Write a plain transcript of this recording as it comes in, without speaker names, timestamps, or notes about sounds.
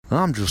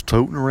I'm just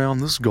toting around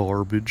this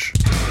garbage.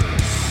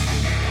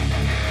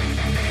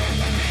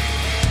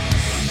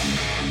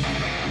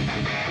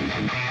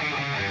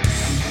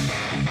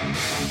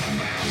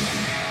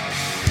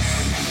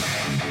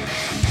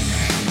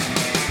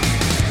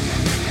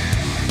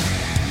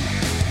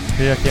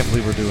 Yeah, I can't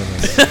believe we're doing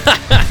this.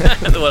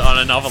 What, on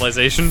a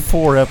novelization?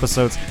 4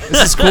 episodes.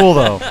 This is cool,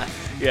 though.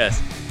 Yes.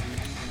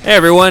 Hey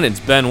everyone, it's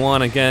Ben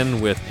Wan again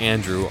with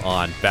Andrew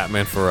on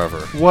Batman Forever.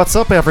 What's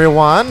up,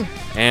 everyone?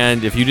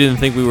 And if you didn't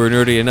think we were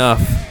nerdy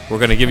enough, we're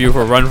going to give you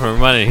a run for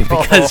money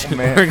because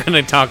we're going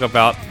to talk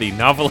about the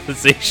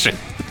novelization.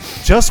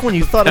 Just when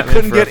you thought it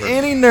couldn't get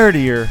any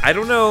nerdier. I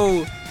don't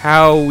know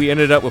how we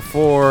ended up with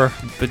 4,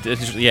 but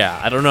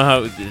I don't know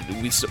how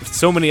we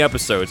so many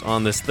episodes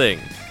on this thing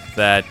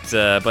that,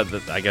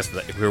 I guess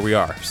here we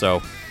are.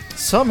 So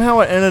somehow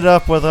it ended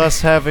up with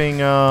us having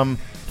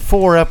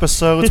 4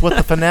 episodes. What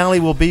the finale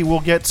will be, we'll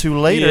get to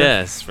later.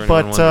 Yes,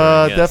 but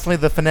definitely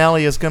the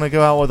finale is going to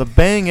go out with a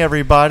bang,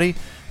 everybody.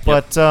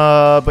 But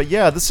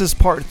yeah, this is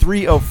part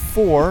 3 of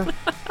 4.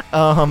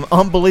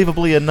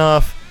 Unbelievably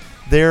enough,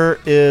 there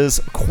is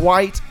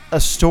quite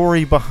a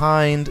story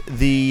behind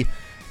the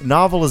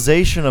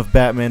novelization of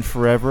Batman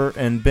Forever,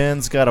 and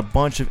Ben's got a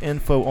bunch of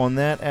info on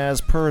that as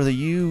per the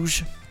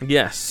usual.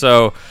 Yes,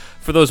 so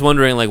for those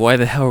wondering, like, why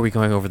the hell are we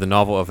going over the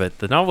novel of it?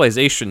 The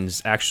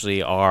novelizations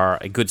actually are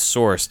a good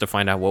source to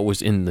find out what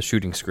was in the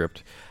shooting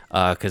script,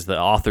 because the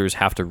authors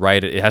have to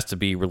write it. It has to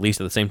be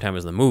released at the same time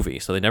as the movie,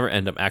 so they never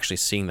end up actually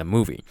seeing the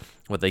movie.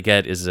 What they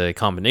get is a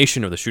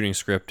combination of the shooting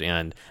script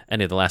and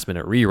any of the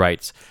last-minute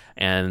rewrites,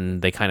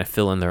 and they kind of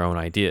fill in their own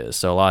ideas.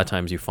 So a lot of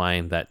times you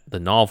find that the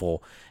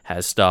novel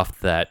has stuff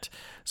that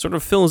sort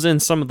of fills in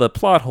some of the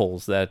plot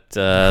holes that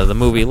the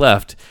movie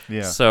left.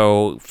 Yeah.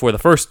 So for the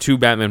first 2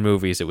 Batman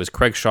movies, it was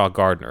Craig Shaw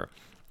Gardner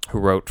who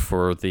wrote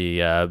for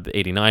the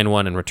 89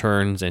 one and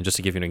Returns. And just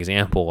to give you an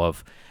example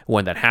of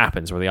when that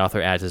happens, where the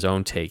author adds his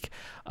own take.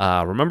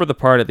 Remember the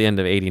part at the end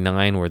of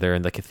 89 where they're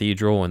in the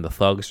cathedral and the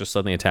thugs just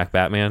suddenly attack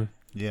Batman?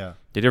 Yeah.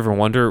 Did you ever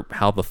wonder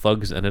how the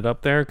thugs ended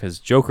up there? Because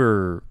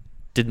Joker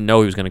didn't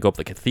know he was going to go up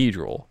the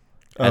cathedral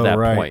at that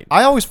point.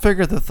 I always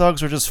figured the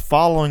thugs were just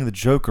following the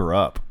Joker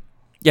up.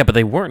 Yeah, but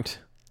they weren't.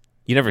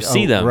 You never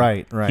see them.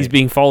 Right. He's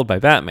being followed by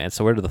Batman,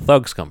 so where do the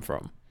thugs come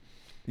from?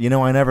 You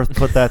know, I never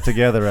put that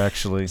together,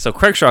 actually. So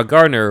Craig Shaw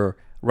Gardner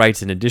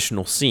writes an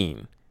additional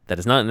scene that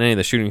is not in any of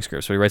the shooting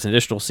scripts. So he writes an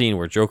additional scene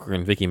where Joker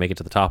and Vicky make it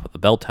to the top of the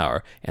bell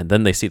tower, and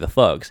then they see the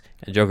thugs.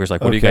 And Joker's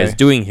like, what are you guys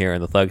doing here?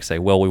 And the thugs say,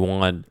 well,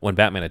 when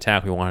Batman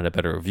attacked, we wanted a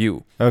better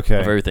view of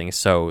everything.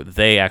 So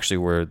they actually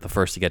were the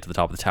first to get to the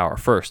top of the tower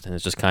first, and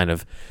it's just kind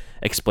of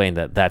explained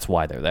that that's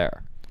why they're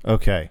there.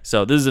 Okay.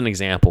 So this is an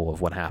example of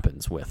what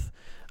happens with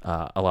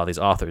a lot of these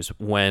authors.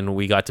 When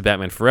we got to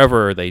Batman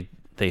Forever, they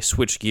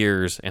switched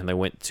gears and they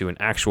went to an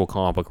actual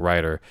comic book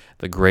writer,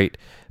 the great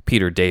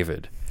Peter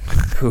David,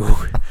 who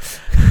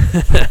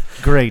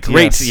great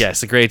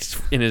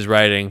in his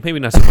writing, maybe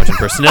not so much in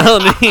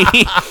personality.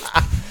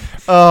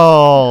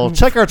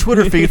 Check our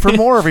Twitter feed for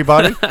more,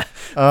 everybody.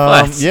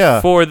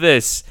 For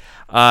this,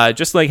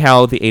 just like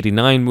how the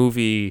 89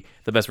 movie,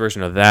 the best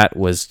version of that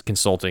was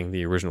consulting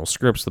the original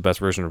scripts, the best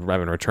version of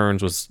Batman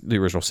Returns was the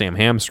original Sam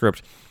Hamm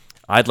script.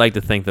 I'd like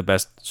to think the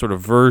best sort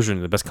of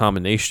version, the best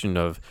combination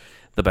of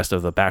the best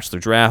of the Bachelor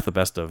draft, the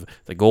best of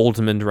the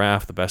Goldman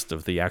draft, the best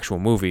of the actual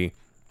movie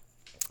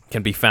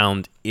can be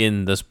found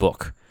in this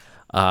book.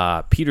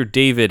 Peter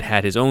David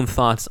had his own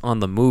thoughts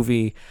on the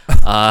movie.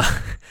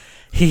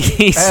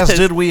 He says,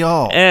 did we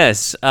all.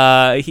 Yes.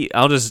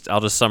 I'll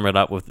just sum it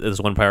up with this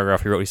one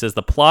paragraph he wrote. He says,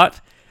 The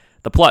plot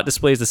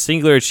displays the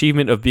singular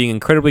achievement of being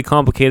incredibly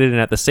complicated and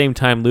at the same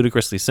time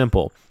ludicrously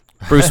simple.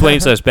 Bruce Wayne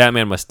says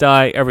Batman must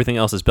die. Everything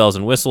else is bells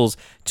and whistles.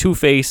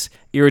 Two-Face,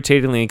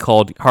 irritatingly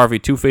called Harvey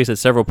Two-Face at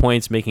several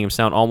points, making him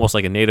sound almost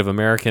like a Native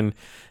American,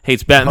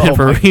 hates Batman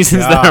for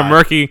reasons that are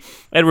murky.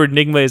 Edward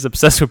Nygma is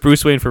obsessed with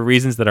Bruce Wayne for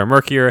reasons that are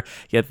murkier,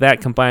 yet that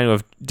combined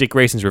with Dick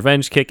Grayson's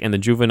revenge kick and the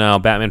juvenile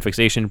Batman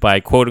fixation by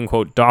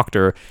quote-unquote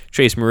Dr.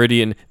 Chase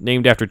Meridian,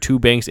 named after 2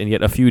 banks and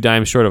yet a few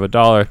dimes short of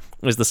 $1,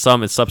 is the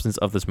sum and substance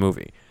of this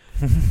movie.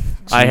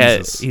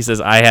 He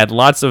says, I had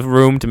lots of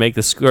room to make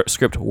the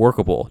script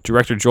workable.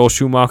 Director Joel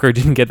Schumacher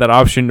didn't get that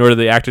option, nor did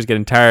the actors get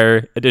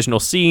entire additional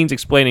scenes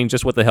explaining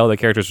just what the hell the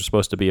characters were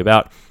supposed to be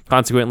about.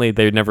 Consequently,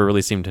 they never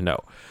really seemed to know.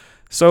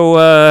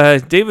 So,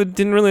 David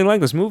didn't really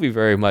like this movie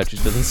very much.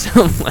 It doesn't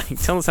sound like.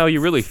 Tell us how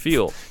you really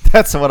feel.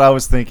 That's what I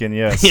was thinking,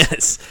 yes.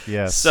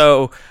 Yes.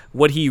 So,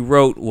 what he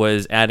wrote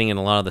was adding in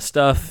a lot of the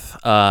stuff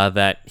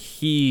that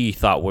he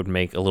thought would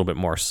make a little bit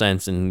more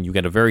sense, and you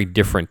get a very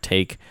different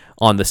take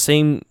on the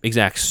same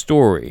exact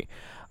story.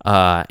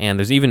 And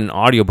there's even an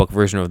audiobook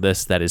version of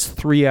this that is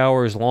 3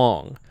 hours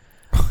long,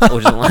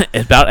 which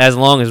is about as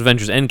long as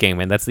Avengers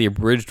Endgame, and that's the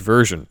abridged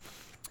version.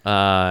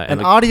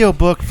 An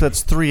audiobook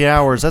that's 3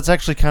 hours, that's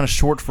actually kind of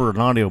short for an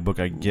audiobook,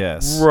 I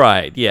guess.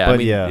 Right, yeah. But I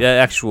mean, the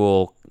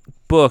actual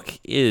book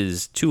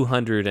is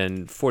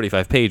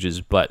 245 pages,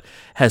 but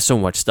has so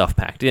much stuff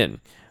packed in.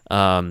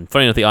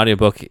 Funny enough, the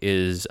audiobook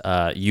is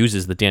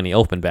uses the Danny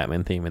Elfman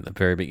Batman theme at the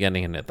very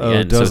beginning and at the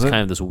end. So does it's it?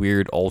 kind of this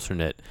weird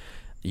alternate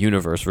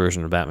universe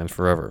version of Batman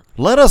Forever.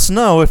 Let us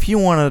know if you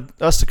wanted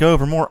us to go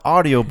over more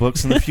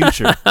audiobooks in the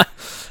future.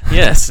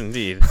 Yes,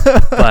 indeed.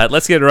 But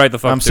let's get right the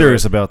fuck I'm to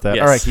serious it. about that.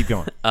 Yes. All right, keep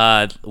going.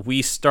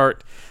 We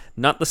start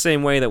not the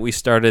same way that we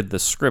started the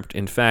script.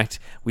 In fact,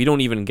 we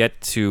don't even get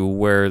to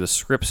where the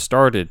script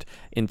started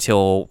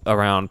until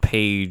around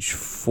page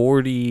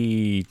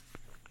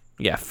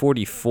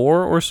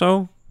 44 or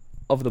so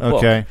of the book.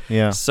 Okay,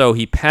 yeah. So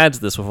he pads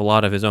this with a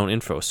lot of his own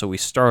info. So we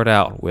start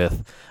out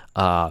with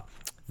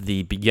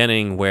the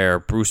beginning where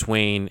Bruce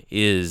Wayne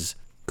is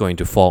going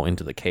to fall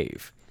into the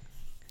cave.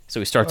 So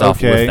he starts off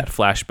with that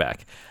flashback.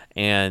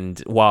 And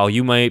while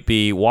you might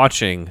be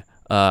watching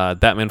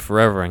Batman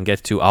Forever and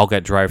get to I'll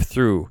Get Drive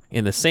Through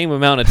in the same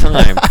amount of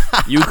time,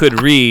 you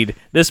could read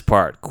this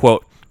part.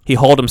 Quote, he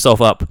hauled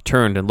himself up,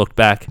 turned, and looked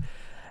back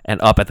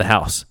and up at the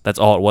house. That's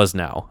all it was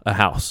now. A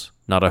house,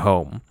 not a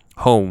home.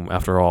 Home,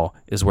 after all,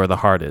 is where the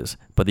heart is.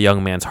 But the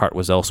young man's heart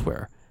was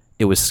elsewhere.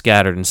 It was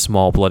scattered in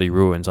small bloody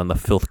ruins on the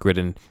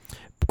filth-ridden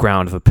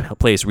ground of a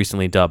place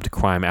recently dubbed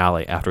Crime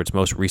Alley after its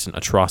most recent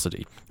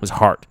atrocity. His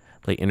heart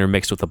lay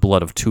intermixed with the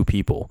blood of two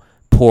people,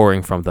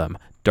 pouring from them,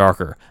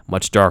 darker,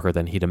 much darker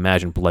than he'd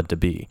imagined blood to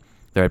be.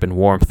 There had been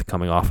warmth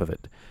coming off of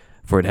it,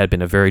 for it had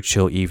been a very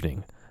chill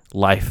evening.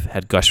 Life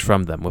had gushed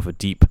from them with a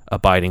deep,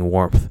 abiding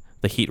warmth,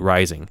 the heat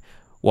rising,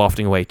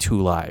 wafting away 2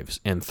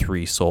 lives and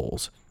 3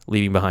 souls,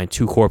 leaving behind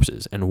 2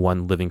 corpses and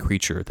 1 living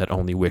creature that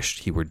only wished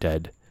he were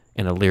dead,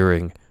 and a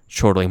leering,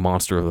 chortling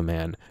monster of a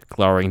man,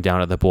 glowering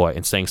down at the boy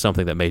and saying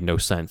something that made no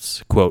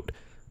sense. Quote,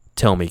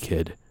 tell me,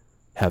 kid,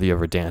 have you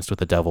ever danced with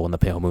the devil in the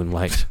pale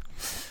moonlight?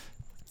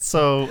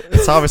 So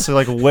it's obviously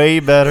like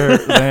way better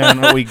than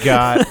what we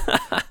got.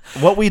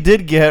 What we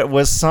did get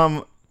was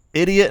some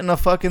idiot in a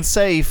fucking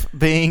safe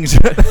being,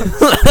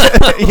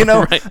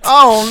 Right.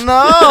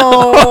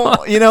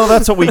 Oh no,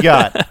 that's what we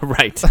got.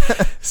 Right.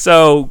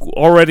 So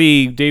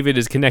already David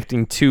is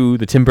connecting to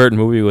the Tim Burton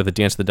movie with A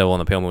Dance with the Devil in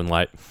the Pale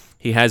Moonlight.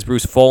 He has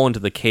Bruce fall into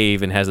the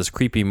cave and has this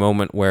creepy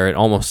moment where it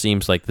almost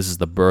seems like this is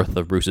the birth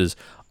of Bruce's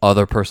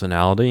other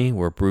personality,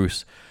 where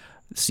Bruce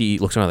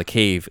looks around the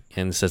cave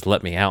and says,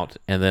 let me out,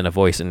 and then a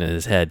voice in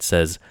his head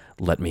says,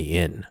 let me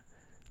in.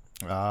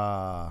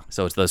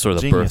 So it's the sort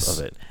of the Genius. birth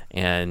of it.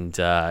 And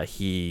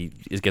he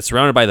gets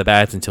surrounded by the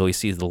bats until he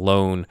sees the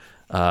lone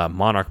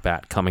monarch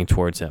bat coming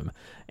towards him.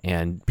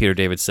 And Peter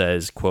David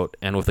says, quote,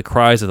 and with the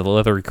cries of the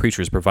leathery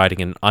creatures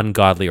providing an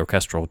ungodly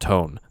orchestral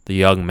tone, the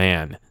young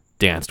man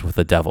danced with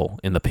the devil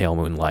in the pale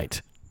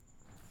moonlight.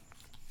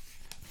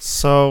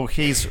 So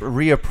he's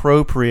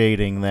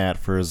reappropriating that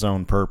for his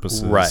own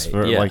purposes.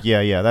 Right,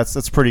 yeah.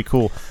 That's pretty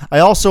cool. I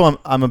also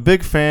I'm a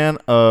big fan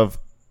of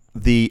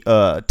the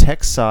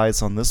text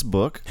size on this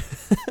book.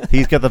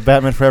 He's got the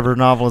Batman Forever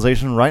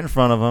novelization right in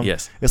front of him.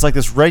 Yes. It's like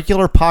this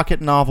regular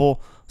pocket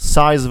novel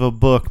size of a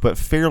book, but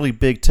fairly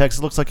big text.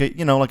 It looks like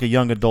like a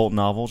young adult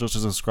novel, just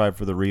as described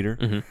for the reader.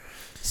 Mm-hmm.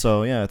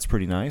 So yeah, it's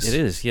pretty nice. It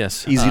is,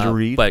 yes. Easy to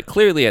read. But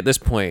clearly at this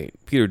point,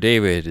 Peter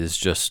David is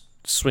just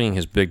swinging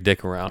his big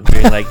dick around,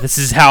 being like, this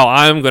is how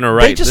I'm going to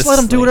write. They just let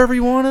him do whatever he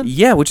wanted.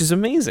 Yeah, which is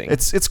amazing.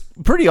 It's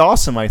pretty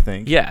awesome, I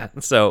think. Yeah,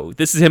 so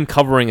this is him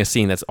covering a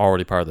scene that's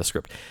already part of the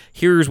script.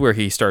 Here's where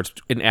he starts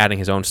adding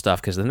his own stuff,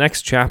 because the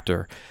next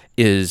chapter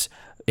is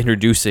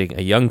introducing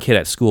a young kid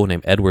at school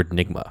named Edward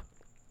Nygma.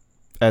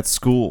 At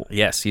school.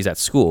 Yes, he's at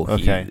school.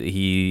 Okay.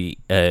 He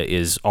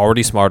is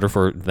already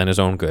smarter than his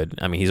own good.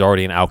 I mean, he's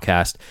already an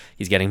outcast.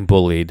 He's getting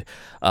bullied.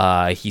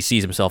 He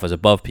sees himself as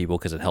above people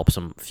because it helps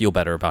him feel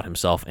better about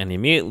himself. And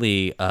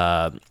immediately,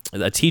 a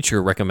teacher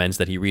recommends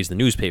that he reads the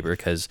newspaper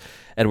because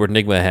Edward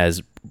Nygma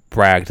has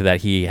bragged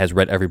that he has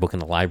read every book in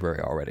the library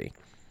already.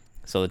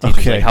 So the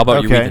teacher's like, how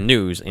about you read the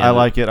news? And I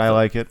like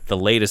it. The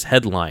latest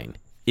headline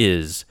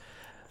is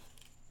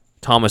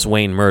Thomas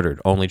Wayne murdered.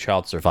 Only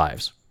child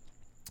survives.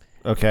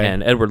 Okay.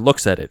 And Edward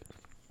looks at it.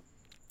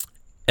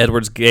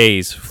 Edward's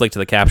gaze flicked to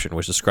the caption,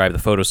 which described the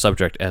photo's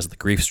subject as the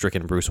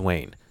grief-stricken Bruce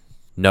Wayne.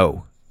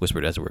 No,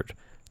 whispered Edward.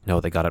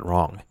 No, they got it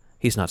wrong.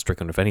 He's not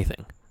stricken with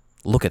anything.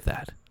 Look at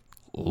that.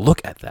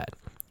 Look at that.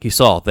 He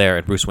saw there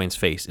in Bruce Wayne's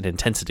face an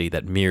intensity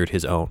that mirrored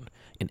his own,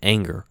 an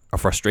anger, a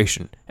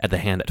frustration at the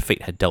hand that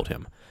fate had dealt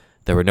him.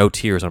 There were no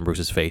tears on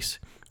Bruce's face.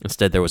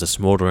 Instead, there was a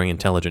smoldering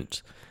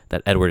intelligence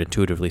that Edward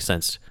intuitively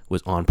sensed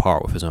was on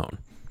par with his own.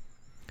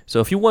 So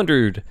if you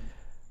wondered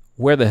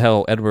where the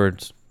hell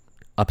Edward's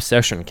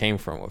obsession came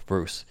from with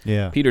Bruce,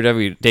 Peter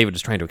David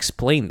is trying to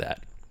explain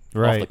that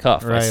off the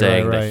cuff by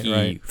saying that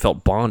he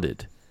felt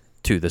bonded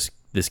to this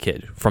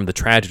kid from the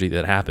tragedy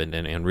that happened,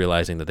 and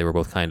realizing that they were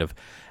both kind of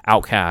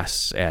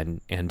outcasts and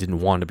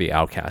didn't want to be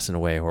outcasts in a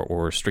way,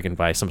 or stricken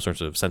by some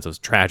sort of sense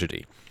of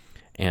tragedy.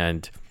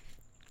 And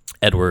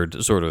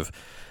Edward sort of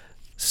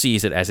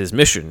sees it as his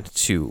mission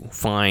to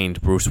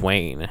find Bruce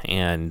Wayne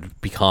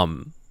and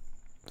become,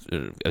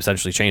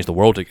 essentially change the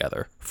world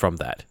together from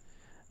that.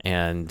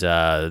 And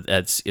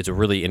it's a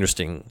really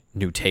interesting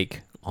new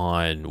take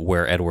on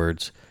where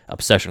Edward's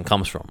obsession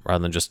comes from,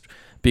 rather than just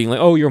being like,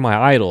 "Oh, you're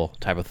my idol"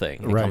 type of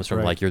thing. It Right, comes from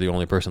right. like, you're the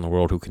only person in the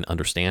world who can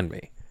understand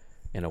me,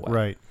 in a way.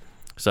 Right.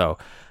 So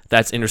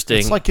that's interesting.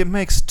 It's like it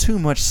makes too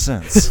much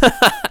sense.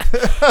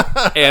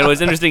 And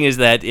what's interesting is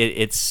that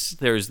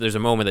there's a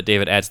moment that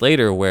David adds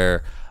later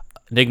where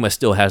Enigma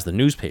still has the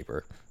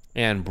newspaper,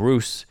 and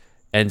Bruce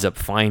ends up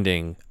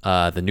finding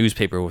the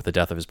newspaper with the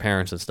death of his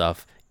parents and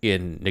stuff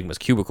in Enigma's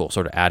cubicle,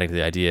 sort of adding to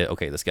the idea,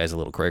 okay, this guy's a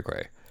little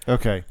cray-cray.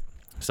 Okay.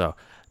 So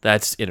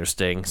that's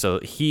interesting. So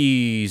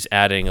he's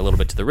adding a little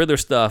bit to the Riddler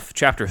stuff.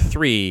 Chapter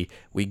 3,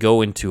 we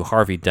go into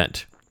Harvey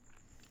Dent.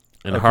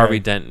 And Okay. Harvey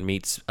Dent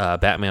meets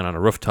Batman on a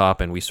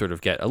rooftop, and we sort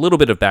of get a little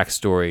bit of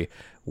backstory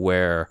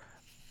where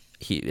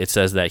it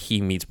says that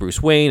he meets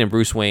Bruce Wayne, and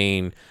Bruce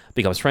Wayne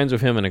becomes friends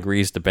with him and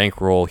agrees to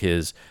bankroll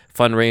his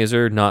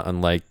fundraiser, not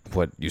unlike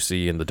what you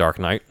see in The Dark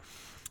Knight.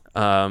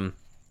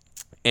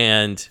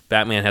 And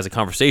Batman has a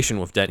conversation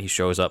with Dent. He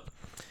shows up,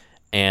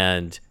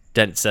 and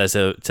Dent says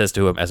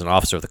to him, as an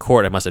officer of the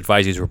court, "I must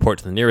advise you to report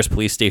to the nearest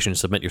police station,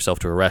 submit yourself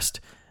to arrest."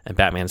 And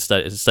Batman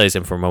studies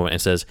him for a moment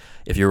and says,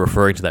 "If you're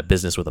referring to that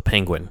business with a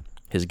penguin,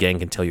 his gang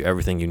can tell you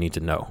everything you need to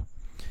know."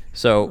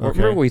 So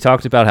remember we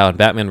talked about how in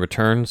Batman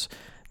Returns,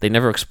 they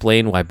never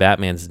explain how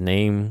Batman's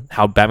name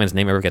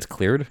ever gets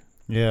cleared?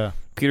 Yeah.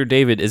 Peter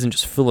David isn't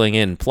just filling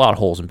in plot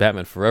holes in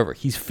Batman Forever.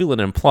 He's filling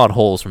in plot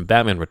holes from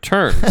Batman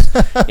Returns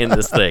in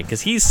this thing.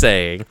 Because he's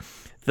saying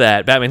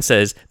that Batman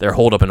says they're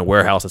holed up in a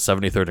warehouse at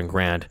 73rd and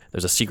Grand.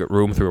 There's a secret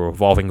room through a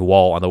revolving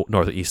wall on the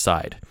northeast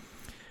side.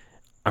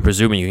 I'm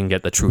presuming you can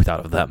get the truth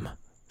out of them.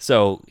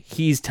 So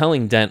he's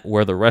telling Dent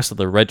where the rest of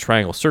the Red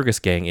Triangle Circus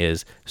gang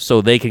is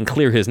so they can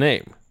clear his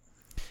name.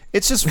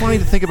 It's just funny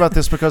to think about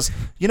this because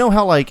you know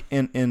how like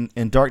in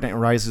Dark Knight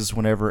Rises,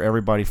 whenever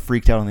everybody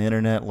freaked out on the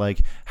internet, like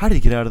how did he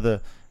get out of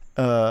the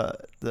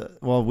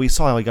well, we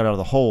saw how he got out of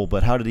the hole,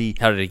 but how did he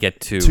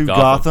get to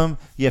Gotham?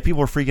 Yeah,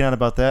 people were freaking out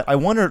about that. I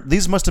wonder,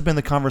 these must have been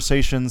the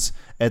conversations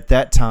at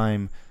that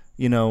time,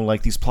 you know,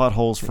 like these plot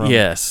holes from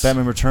Yes.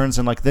 Batman Returns,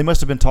 and like they must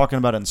have been talking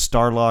about it in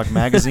Starlog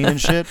magazine and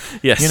shit.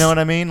 Yes. You know what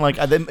I mean? Like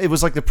it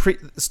was like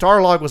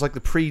Starlog was like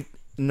the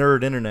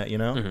pre-nerd internet, you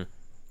know? Mm-hmm.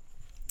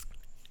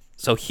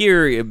 So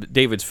here,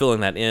 David's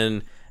filling that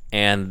in,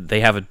 and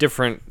they have a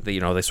different, they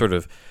sort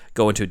of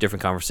go into a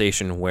different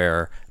conversation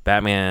where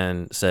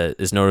Batman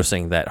is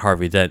noticing that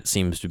Harvey Dent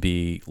seems to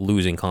be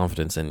losing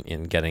confidence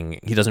in getting,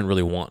 he doesn't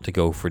really want to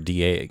go for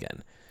DA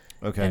again.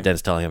 Okay. And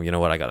Dent's telling him, you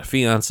know what, I got a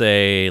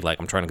fiance, like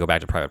I'm trying to go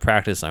back to private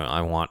practice, I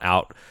want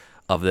out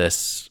of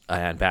this.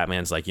 And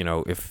Batman's like,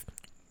 if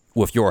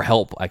with your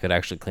help, I could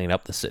actually clean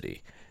up the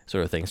city.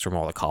 Sort of things from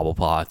all the cobble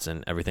pots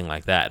and everything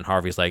like that. And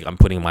Harvey's like, I'm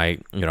putting my,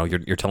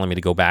 you're telling me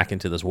to go back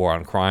into this war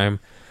on crime.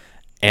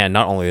 And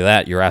not only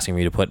that, you're asking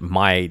me to put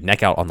my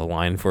neck out on the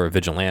line for a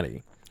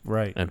vigilante.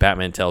 Right. And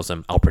Batman tells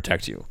him, I'll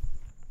protect you.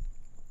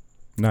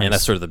 Nice. And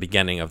that's sort of the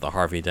beginning of the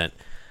Harvey Dent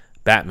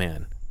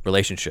Batman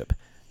relationship.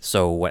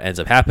 So what ends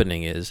up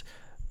happening is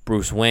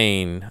Bruce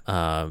Wayne,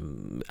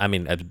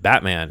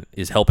 Batman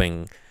is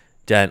helping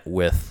Dent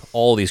with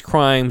all these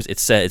crimes.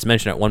 It's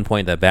mentioned at one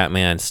point that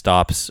Batman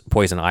stops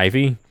Poison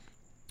Ivy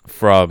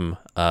from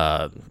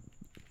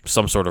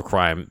some sort of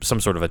crime, some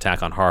sort of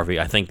attack on Harvey.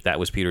 I think that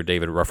was Peter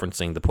David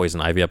referencing the Poison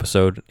Ivy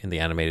episode in the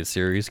animated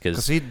series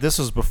because he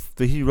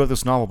wrote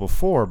this novel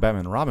before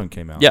Batman and Robin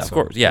came out. Yeah, of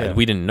course. Yeah,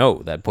 we didn't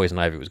know that Poison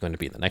Ivy was going to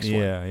be in the next one.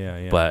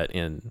 Yeah. But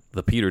in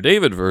the Peter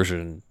David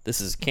version,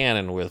 this is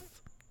canon with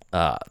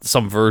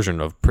some version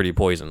of Pretty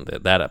Poison,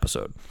 that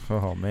episode.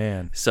 Oh,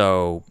 man.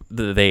 So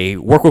they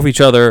work with each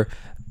other.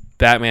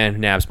 Batman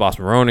nabs Boss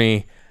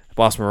Maroni.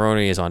 Boss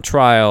Maroni is on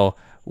trial.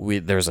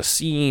 There's a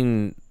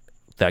scene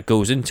that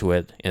goes into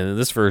it, and in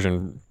this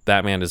version,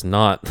 Batman does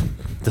not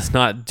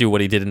do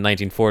what he did in the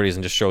 1940s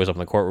and just shows up in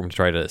the courtroom to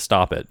try to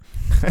stop it.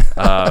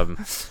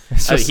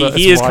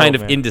 He is wild, kind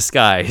of in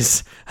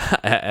disguise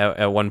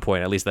at one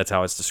point. At least that's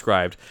how it's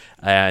described.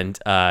 And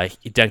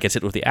Dent gets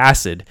hit with the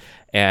acid,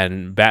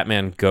 and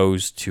Batman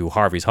goes to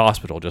Harvey's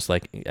hospital, just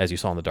like as you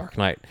saw in The Dark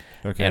Knight.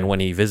 Okay. And when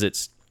he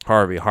visits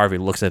Harvey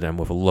looks at him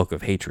with a look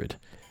of hatred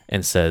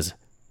and says,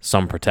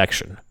 "Some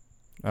protection."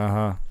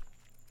 Uh-huh.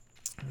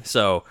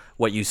 So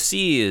what you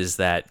see is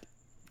that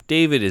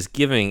David is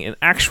giving an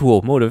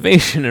actual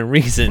motivation and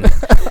reason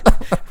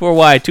for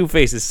why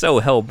Two-Face is so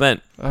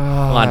hell-bent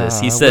on this.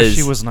 He says, I wish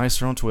she was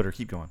nicer on Twitter.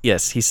 Keep going.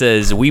 Yes, he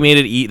says, "We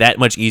made it that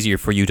much easier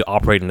for you to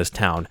operate in this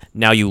town.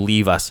 Now you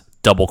leave us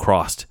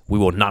double-crossed. We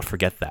will not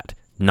forget that.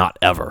 Not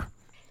ever."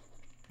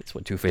 That's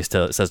what Two-Face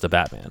says to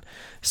Batman.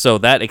 So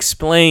that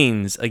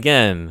explains,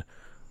 again,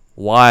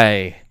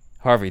 why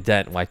Harvey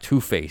Dent, why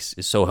Two-Face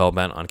is so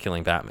hell-bent on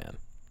killing Batman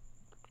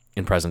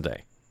in present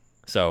day.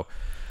 So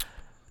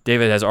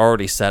David has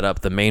already set up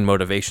the main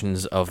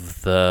motivations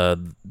of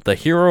the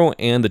hero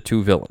and the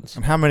two villains.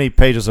 And how many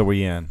pages are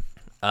we in?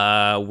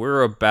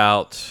 We're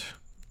about,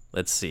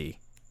 let's see.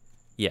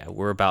 Yeah,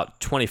 we're about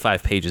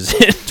 25 pages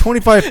in.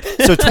 25.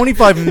 So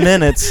 25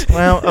 minutes.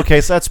 Well,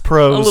 okay, so that's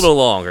prose. A little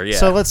longer, yeah.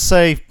 So let's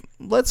say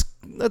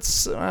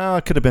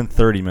it could have been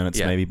 30 minutes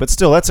Yeah. maybe, but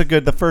still, that's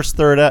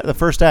the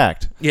first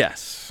act.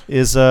 Yes.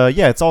 is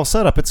it's all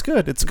set up. It's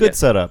good. It's good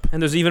setup.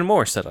 And there's even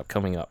more setup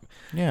coming up.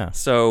 Yeah.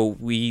 So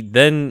we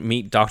then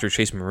meet Dr.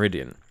 Chase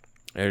Meridian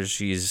as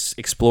she's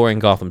exploring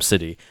Gotham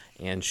City,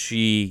 and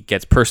she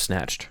gets purse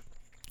snatched.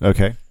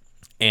 Okay.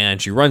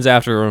 And she runs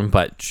after him,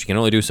 but she can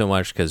only do so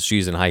much because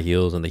she's in high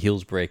heels and the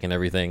heels break and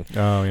everything.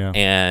 Oh, yeah.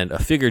 And a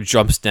figure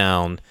jumps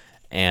down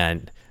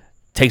and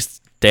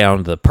takes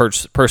down the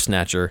purse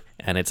snatcher,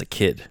 and it's a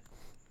kid.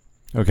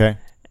 Okay.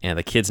 And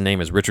the kid's name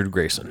is Richard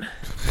Grayson.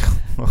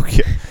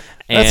 Okay.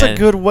 That's a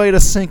good way to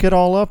sync it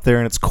all up there,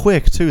 and it's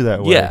quick, too,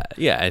 that way.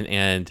 Yeah.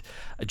 And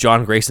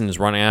John Grayson is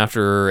running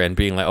after her and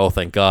being like, oh,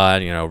 thank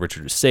God,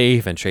 Richard is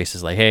safe. And Chase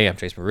is like, hey, I'm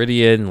Chase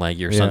Meridian. Like,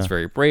 your son's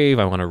very brave.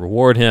 I want to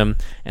reward him.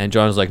 And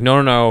John's like,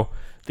 no.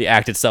 The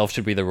act itself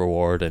should be the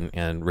reward.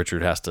 And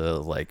Richard has to,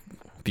 like,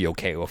 be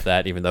okay with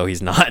that, even though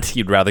he's not.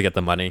 He'd rather get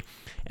the money.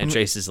 And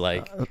Chase is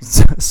like...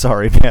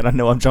 Sorry, man. I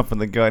know I'm jumping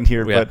the gun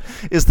here, but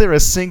is there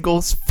a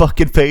single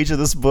fucking page of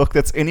this book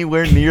that's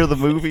anywhere near the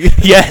movie?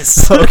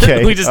 Yes.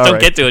 Okay. We just don't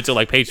get to it till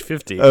like page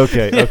 50.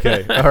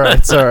 Okay. All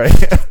right, sorry.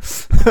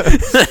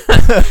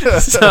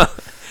 So,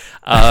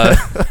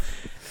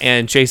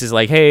 and Chase is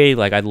like, hey,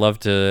 like, I'd love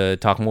to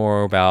talk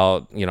more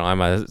about,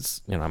 I'm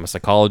a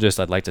psychologist.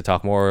 I'd like to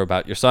talk more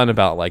about your son,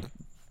 about like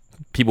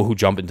people who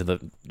jump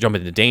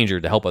into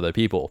danger to help other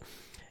people.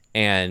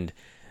 And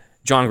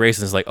John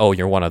Grayson is like, oh,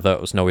 you're one of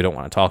those. No, we don't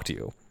want to talk to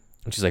you.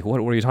 And she's like,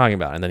 what are you talking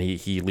about? And then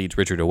he leads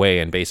Richard away,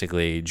 and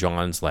basically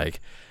John's like,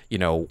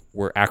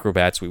 we're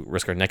acrobats. We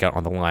risk our neck out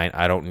on the line.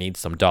 I don't need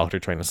some doctor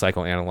trying to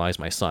psychoanalyze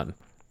my son.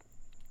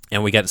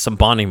 And we get some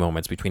bonding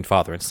moments between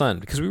father and son,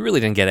 because we really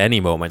didn't get any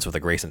moments with the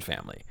Grayson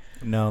family.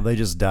 No, they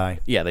just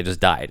die. Yeah, they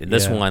just died. And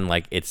this one,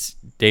 like, it's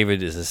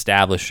David is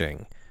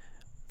establishing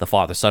the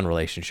father-son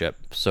relationship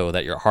so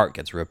that your heart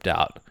gets ripped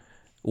out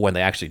when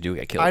they actually do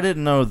get killed. I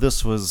didn't know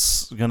this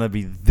was gonna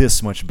be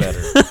this much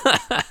better.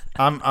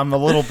 I'm a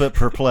little bit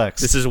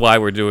perplexed. This is why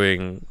we're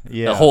doing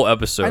the whole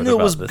episode. I knew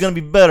it was gonna be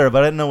better,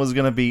 but I didn't know it was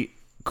gonna be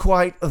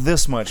quite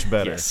this much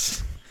better.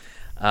 Yes.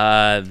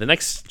 The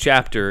next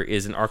chapter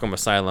is in Arkham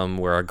Asylum,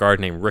 where a guard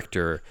named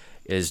Richter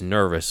is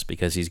nervous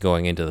because he's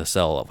going into the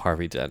cell of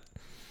Harvey Dent.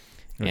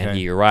 And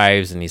he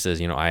arrives and he says,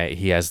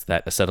 he has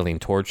that acetylene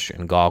torch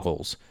and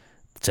goggles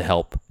to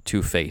help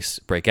Two-Face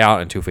break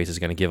out, and Two-Face is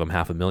going to give him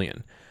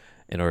 $500,000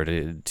 in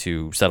order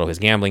to settle his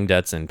gambling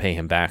debts and pay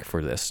him back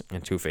for this.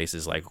 And Two-Face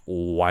is like,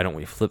 why don't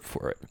we flip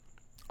for it?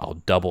 I'll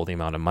double the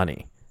amount of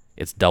money.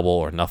 It's double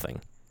or nothing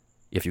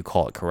if you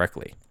call it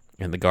correctly.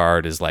 And the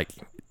guard is like,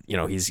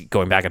 he's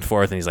going back and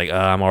forth, and he's like,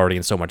 I'm already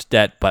in so much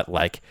debt, but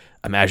like,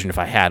 imagine if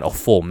I had a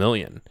full $1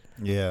 million.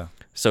 Yeah.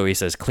 So he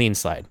says, clean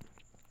side.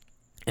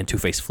 And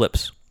Two-Face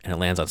flips, and it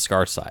lands on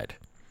Scar's side.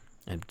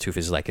 And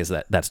Two-Face is like,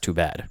 that's too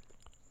bad.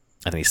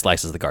 And then he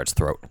slices the guard's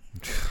throat.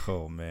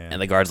 Oh, man.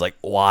 And the guard's like,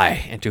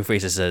 why? And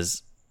Two-Face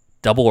says,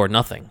 double or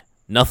nothing.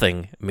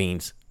 Nothing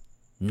means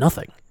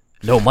nothing.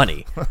 No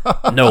money.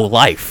 No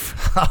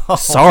life.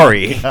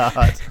 Sorry.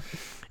 God.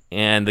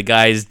 And the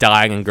guy's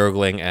dying and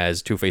gurgling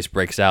as Two-Face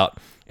breaks out.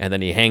 And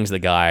then he hangs the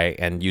guy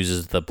and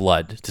uses the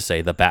blood to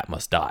say the bat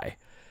must die.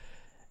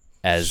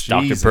 As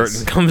Jesus. Dr.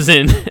 Burton comes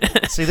in.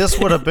 See, this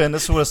would have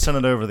sent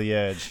it over the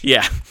edge.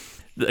 Yeah.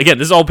 Again,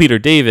 this is all Peter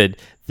David.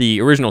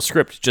 The original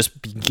script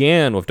just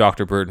began with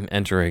Dr. Burton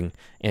entering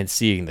and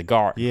seeing the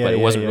guard, but it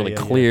wasn't really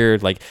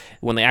cleared. Like,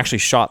 when they actually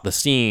shot the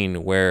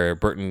scene where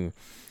Burton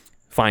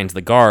finds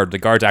the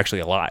guard's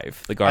actually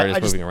alive. The guard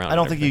is moving around. I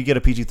don't think you get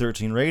a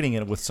PG-13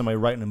 rating with somebody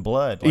writing in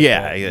blood. Like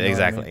that,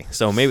 exactly. I mean?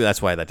 So maybe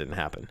that's why that didn't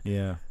happen.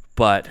 Yeah.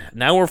 But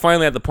now we're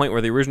finally at the point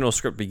where the original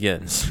script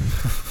begins.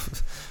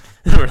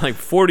 We're like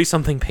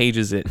 40-something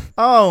pages in.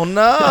 Oh,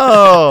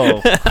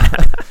 no.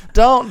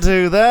 Don't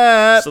do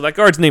that. So that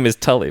guard's name is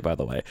Tully, by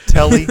the way.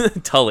 Tully?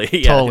 Tully,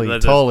 yeah.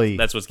 Tully.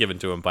 That's what's given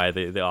to him by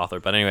the author.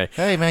 But anyway.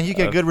 Hey, man, you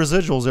get good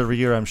residuals every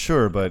year, I'm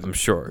sure. But I'm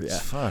sure, yeah.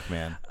 Fuck,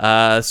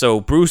 man.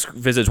 So Bruce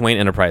visits Wayne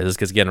Enterprises,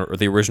 because, again,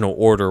 the original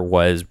order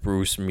was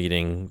Bruce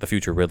meeting the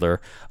future Riddler.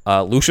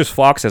 Lucius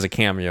Fox has a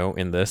cameo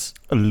in this.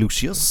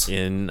 Lucius?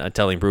 In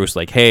telling Bruce,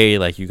 like, hey,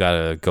 like, you got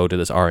to go to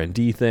this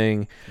R&D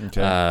thing.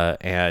 Okay.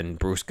 And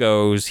Bruce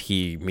goes.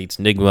 He meets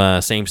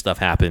Nigma. Same stuff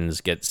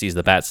happens. Sees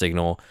the bat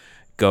signal.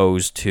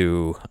 Goes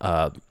to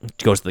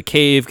the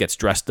cave, gets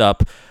dressed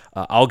up.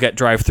 I'll Get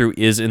Drive-Through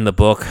is in the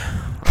book.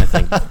 I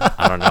think,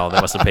 I don't know. They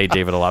must have paid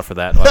David a lot for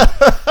that one.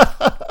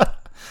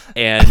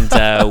 And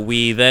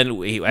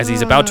as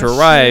he's about to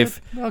arrive...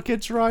 I'll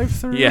Get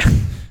Drive-Through? Yeah.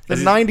 The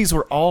 90s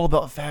were all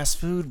about fast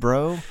food,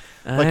 bro.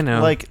 I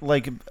know. Like,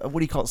 what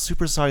do you call it?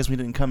 Super Size Me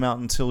didn't come out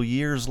until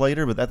years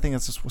later, but that thing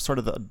has just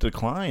started the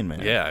decline,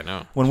 man. Yeah, I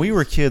know. When we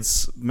were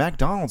kids,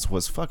 McDonald's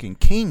was fucking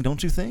king,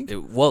 don't you think?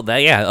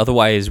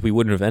 Otherwise we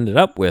wouldn't have ended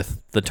up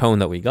with the tone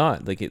that we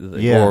got.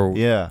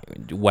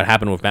 What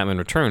happened with Batman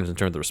Returns in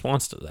terms of the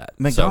response to that.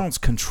 McDonald's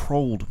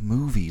controlled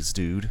movies,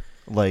 dude.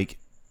 Like,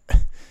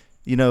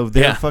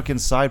 their fucking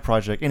side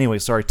project. Anyway,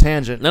 sorry,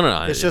 tangent.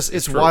 No.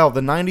 It's wild.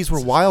 The 90s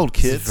were wild,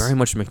 kids. It's very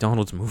much a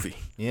McDonald's movie.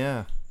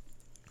 Yeah.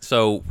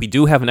 So we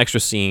do have an extra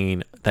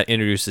scene that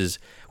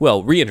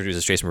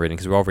reintroduces Tracy Meridian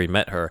because we've already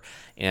met her,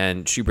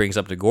 and she brings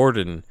up to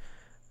Gordon,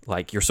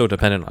 like, you're so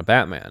dependent on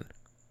Batman.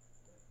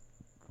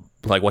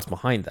 Like, what's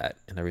behind that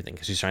and everything?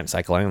 Because she's trying to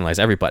psychoanalyze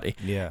everybody.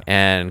 Yeah.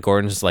 And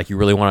Gordon's like, you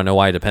really want to know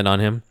why I depend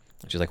on him?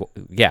 And she's like, well,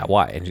 yeah,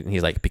 why? And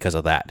he's like, because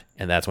of that.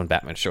 And that's when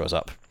Batman shows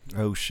up.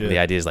 Oh, shit. The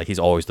idea is, like, he's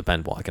always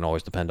dependable. I can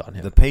always depend on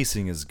him. The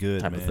pacing is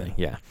good, type man. of thing.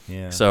 Yeah.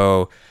 Yeah.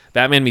 So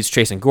Batman meets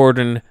Chase and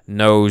Gordon,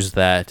 knows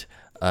that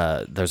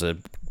there's a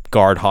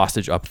guard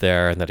hostage up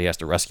there and that he has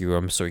to rescue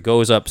him. So he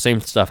goes up. Same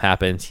stuff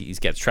happens. He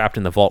gets trapped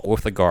in the vault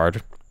with the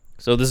guard.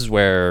 So this is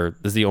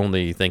the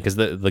only thing, because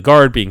the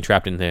guard being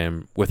trapped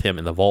with him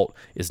in the vault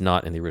is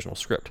not in the original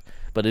script,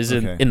 but is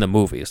in the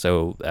movie.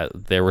 So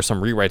there were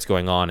some rewrites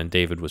going on, and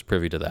David was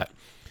privy to that.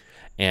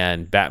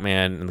 And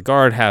Batman and the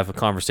guard have a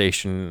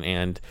conversation,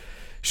 and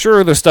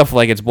sure, there's stuff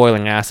like it's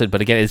boiling acid, but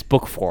again, it's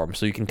book form,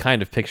 so you can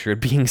kind of picture it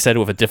being said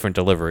with a different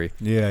delivery.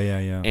 Yeah.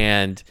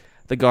 And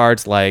the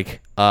guard's like,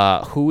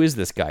 who is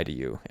this guy to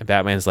you? And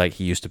Batman's like,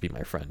 he used to be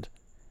my friend.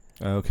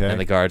 Okay. And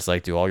the guard's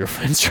like, do all your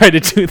friends try to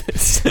do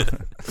this?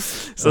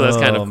 So that's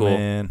kind of cool.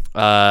 Man.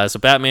 So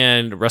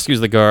Batman rescues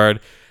the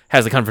guard,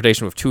 has a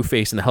confrontation with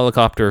Two-Face in the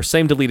helicopter.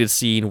 Same deleted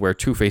scene where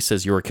Two-Face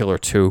says, you're a killer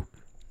too,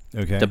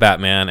 to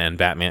Batman, and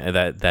Batman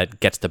that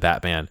gets to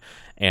Batman.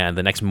 And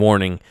the next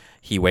morning,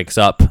 he wakes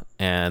up,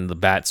 and the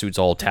bat suit's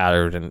all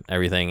tattered and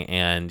everything,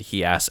 and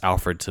he asks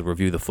Alfred to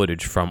review the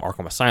footage from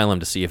Arkham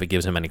Asylum to see if it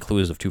gives him any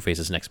clues of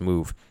Two-Face's next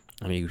move.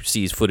 And he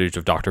sees footage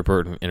of Dr.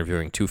 Burton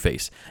interviewing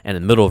Two-Face, and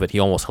in the middle of it, he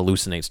almost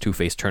hallucinates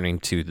Two-Face turning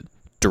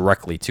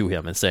directly to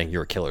him and saying,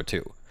 you're a killer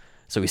too.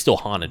 So he's still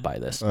haunted by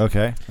this.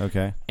 Okay.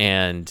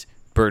 And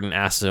Burton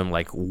asks him,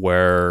 like,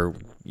 where's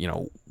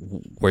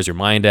your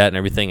mind at and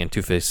everything, and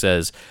Two-Face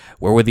says,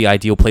 where would the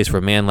ideal place for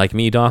a man like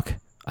me, Doc?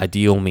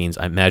 Ideal means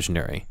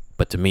imaginary,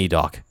 but to me,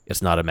 Doc,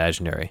 it's not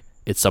imaginary.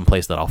 It's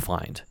someplace that I'll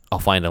find. I'll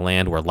find a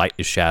land where light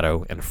is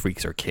shadow and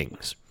freaks are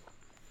kings.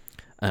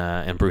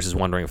 And Bruce is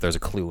wondering if there's a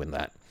clue in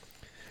that.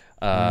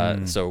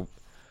 So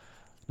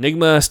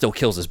Nigma still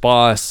kills his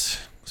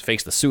boss,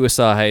 fakes the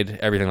suicide,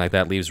 everything like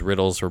that, leaves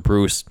riddles for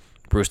Bruce.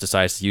 Bruce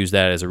decides to use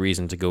that as a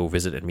reason to go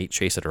visit and meet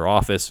Chase at her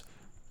office.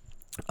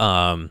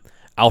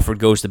 Alfred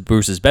goes to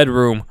Bruce's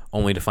bedroom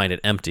only to find it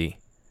empty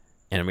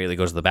and immediately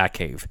goes to the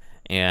Batcave.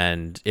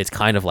 And it's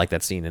kind of like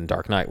that scene in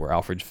Dark Knight where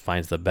Alfred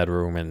finds the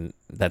bedroom and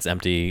that's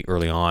empty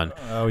early on.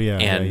 Oh, yeah.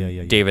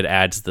 And David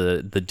adds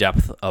the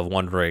depth of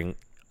wondering,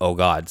 oh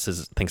God,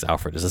 thinks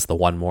Alfred, is this the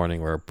one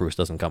morning where Bruce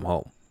doesn't come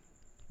home?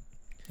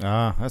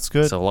 Ah, that's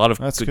good. So a lot of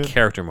good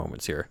character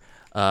moments here.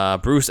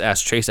 Bruce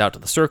asks Chase out to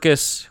the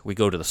circus. We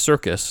go to the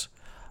circus,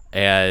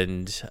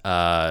 and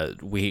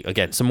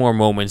again, some more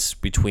moments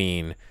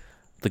between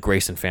the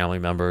Grayson family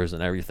members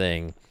and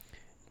everything.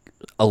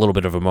 A little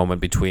bit of a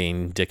moment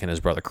between Dick and his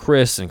brother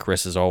Chris, and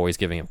Chris is always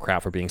giving him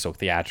crap for being so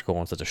theatrical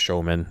and such a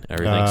showman and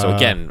everything. So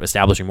again,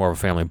 establishing more of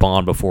a family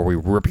bond before we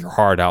rip your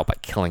heart out by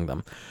killing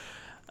them.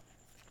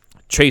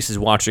 Chase is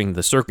watching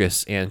the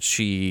circus, and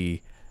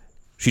she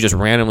just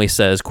randomly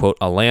says, quote,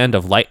 a land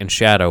of light and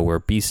shadow where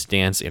beasts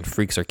dance and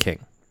freaks are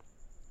king.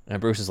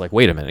 And Bruce is like,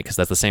 wait a minute, because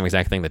that's the same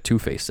exact thing that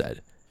Two-Face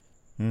said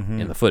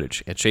in the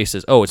footage. And Chase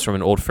says, oh, it's from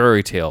an old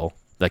fairy tale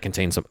that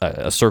contains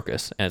a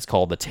circus, and it's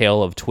called The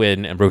Tale of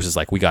Twin, and Bruce is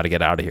like, we got to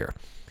get out of here.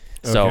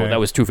 So that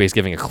was Two-Face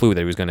giving a clue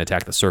that he was going to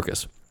attack the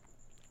circus.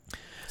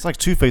 It's like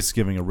Two-Face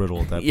giving a riddle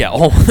at that point.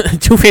 Yeah,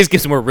 Two-Face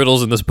gives more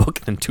riddles in this book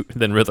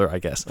than Riddler, I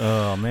guess.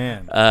 Oh,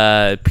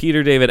 man.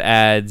 Peter David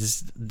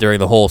adds, during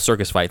the whole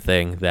circus fight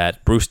thing,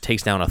 that Bruce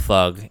takes down a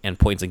thug and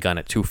points a gun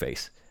at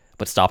Two-Face,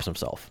 but stops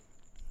himself.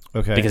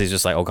 Okay. Because he's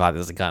just like, oh God,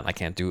 there's a gun, I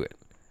can't do it.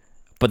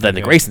 But then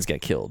the Graysons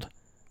get killed.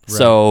 Right.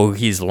 So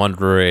he's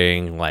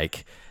wondering,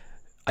 like,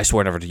 I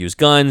swore never to use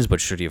guns, but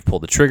should he have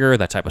pulled the trigger,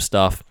 that type of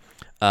stuff.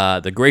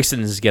 The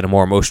Graysons get a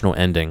more emotional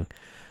ending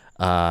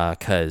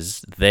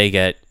because they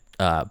get...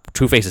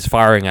 Two-Face is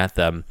firing at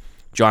them.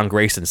 John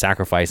Grayson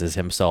sacrifices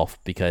himself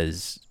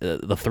because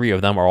the three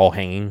of them are all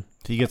hanging.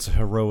 He gets a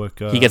heroic...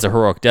 he gets a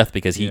heroic death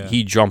because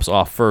he jumps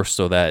off first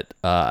so that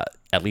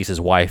at least his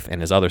wife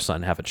and his other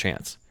son have a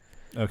chance.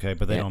 Okay,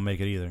 but they don't make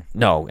it either.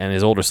 No, and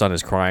his older son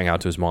is crying out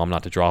to his mom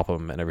not to drop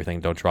him and everything.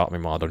 Don't drop me,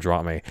 Mom, don't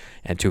drop me.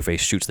 And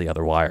Two-Face shoots the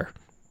other wire.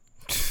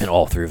 And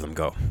all three of them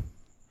go.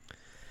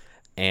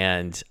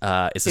 And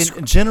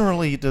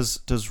generally,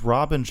 does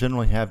Robin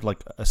generally have like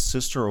a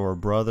sister or a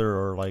brother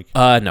or like?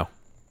 No.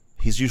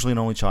 He's usually an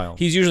only child.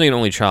 He's usually an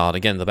only child.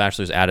 Again, the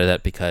Bachelors added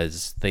that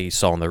because they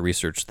saw in their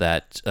research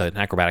that an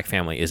acrobatic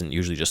family isn't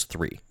usually just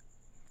three.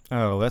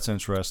 Oh, that's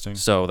interesting.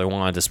 So they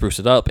wanted to spruce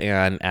it up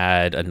and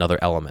add another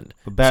element.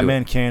 But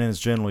Batman canon is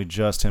generally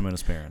just him and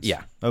his parents.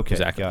 Yeah. Okay.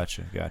 Exactly.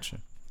 Gotcha.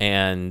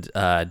 And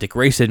Dick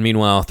Grayson,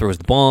 meanwhile, throws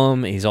the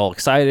bomb. He's all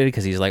excited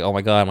because he's like, oh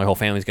my God, my whole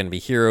family's going to be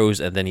heroes.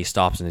 And then he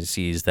stops and he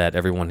sees that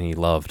everyone he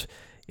loved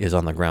is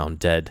on the ground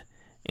dead.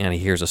 And he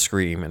hears a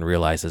scream and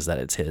realizes that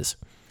it's his.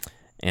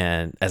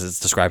 And as it's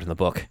described in the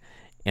book.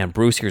 And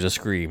Bruce hears a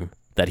scream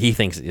that he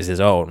thinks is his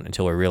own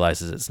until he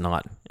realizes it's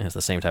not. And it's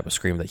the same type of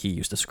scream that he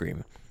used to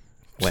scream.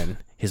 when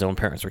his own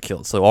parents were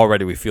killed. So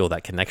already we feel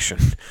that connection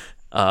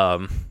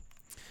on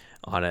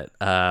it.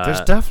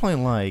 There's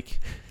definitely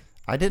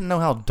I didn't know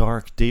how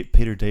dark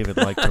Peter David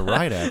liked to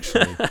write,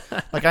 actually.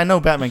 I know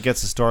Batman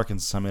gets this dark in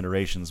some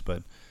iterations,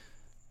 but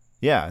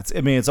yeah,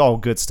 it's all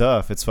good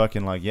stuff. It's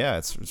fucking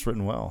it's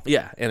written well.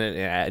 Yeah,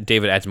 and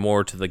David adds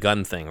more to the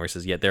gun thing, where he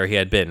says, yet there he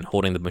had been,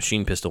 holding the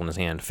machine pistol in his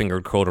hand,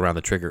 finger curled around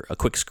the trigger, a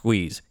quick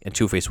squeeze, and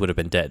Two-Face would have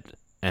been dead,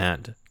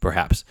 and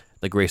perhaps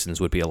the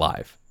Graysons would be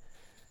alive.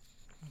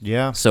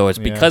 Yeah. So it's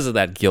because of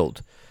that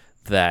guilt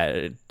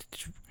that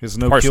his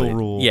no-kill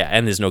rule. Yeah,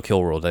 and his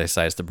no-kill rule that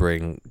decides to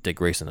bring Dick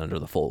Grayson under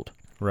the fold.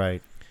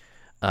 Right.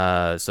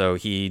 So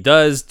he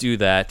does do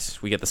that.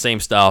 We get the same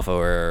stuff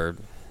where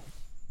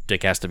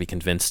Dick has to be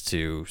convinced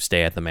to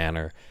stay at the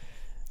manor.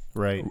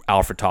 Right.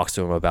 Alfred talks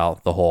to him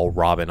about the whole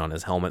Robin on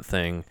his helmet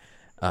thing.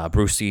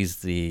 Bruce sees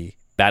the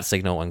bat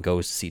signal and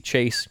goes to see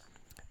Chase.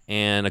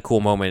 And a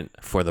cool moment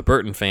for the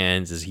Burton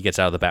fans is he gets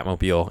out of the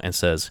Batmobile and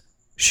says,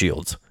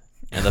 "Shields."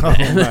 And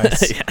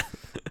nice. Yeah.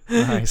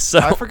 Nice. So,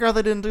 I forgot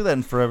they didn't do that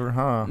in Forever,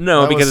 huh?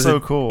 No, that because was so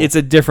cool. It's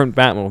a different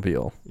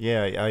Batmobile.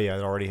 Yeah, it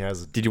already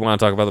has. Did you want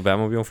to talk about the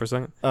Batmobile for a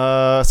second?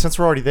 Since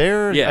we're already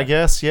there, yeah. I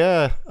guess,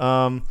 yeah.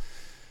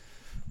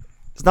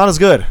 It's not as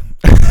good.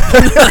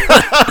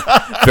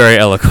 Very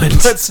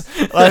eloquent.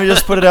 Let me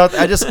just put it out.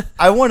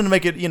 I wanted to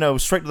make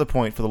it, straight to the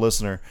point for the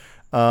listener.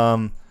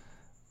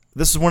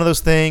 This is one of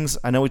those things.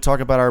 I know we talk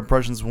about our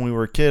impressions when we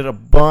were a kid a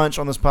bunch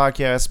on this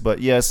podcast, but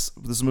yes,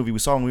 this is a movie we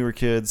saw when we were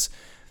kids,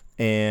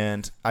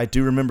 and I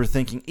do remember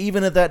thinking,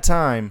 even at that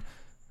time,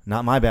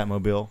 not my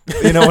Batmobile.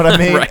 You know what I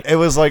mean? Right. It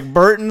was like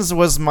Burton's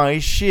was my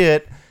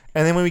shit,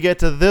 and then when we get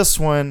to this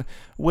one,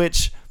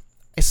 which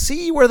I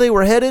see where they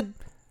were headed,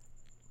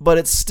 but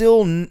it's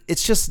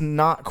just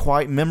not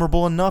quite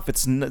memorable enough.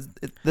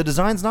 The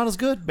design's not as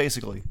good,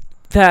 basically.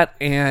 That,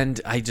 and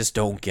I just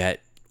don't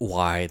get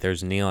why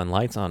there's neon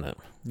lights on it.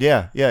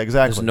 Yeah,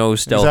 exactly. There's no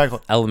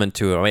stealth element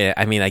to it.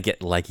 I mean, I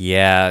get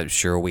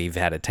sure, we've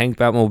had a tank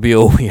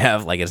Batmobile. We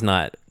have, it's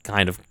not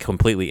kind of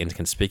completely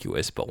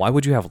inconspicuous, but why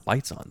would you have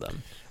lights on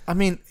them? I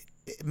mean,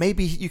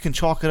 maybe you can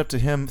chalk it up to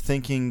him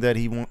thinking that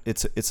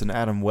it's an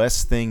Adam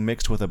West thing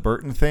mixed with a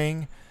Burton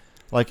thing.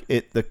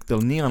 The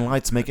neon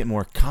lights make it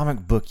more comic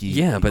booky,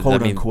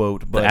 quote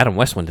unquote. But the Adam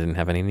West one didn't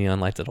have any neon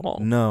lights at all.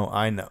 No,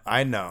 I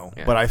know,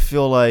 yeah. But I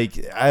feel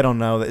like I don't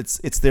know.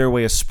 It's their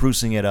way of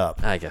sprucing it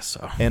up. I guess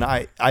so. And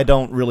I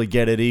don't really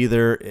get it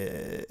either.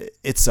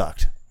 It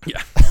sucked.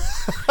 Yeah.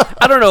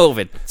 I don't know if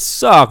it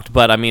sucked,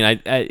 but I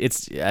mean,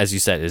 it's as you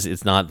said,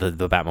 it's not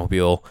the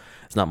Batmobile.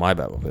 It's not my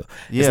Batmobile.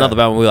 Yeah. It's not the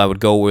Batmobile I would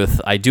go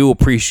with. I do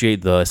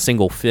appreciate the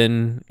single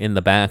fin in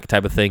the back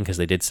type of thing because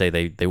they did say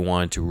they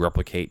wanted to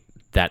replicate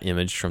that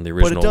image from the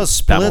original. But it does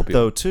split Batmobile.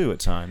 though too at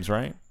times,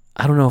 right?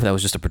 I don't know if that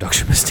was just a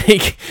production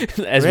mistake.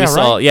 As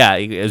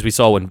we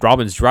saw when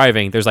Robin's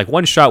driving, there's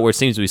one shot where it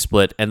seems to be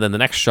split, and then the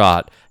next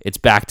shot it's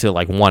back to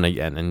one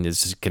again, and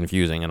it's just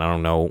confusing, and I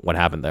don't know what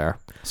happened there.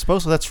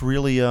 Supposedly that's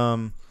really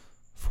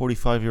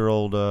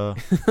 45-year-old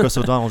Chris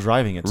O'Donnell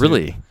driving it too.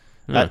 Really?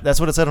 That's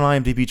what it said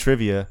on IMDb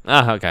trivia.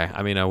 Okay.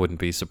 I mean, I wouldn't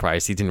be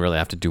surprised. He didn't really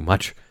have to do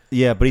much.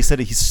 Yeah, but he said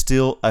he's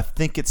still. I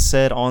think it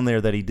said on there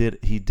that he did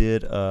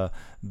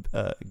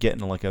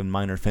getting a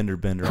minor fender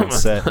bender on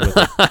set. With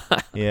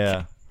it.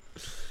 Yeah.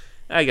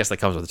 I guess that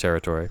comes with the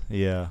territory.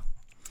 Yeah.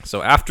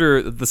 So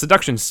after the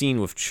seduction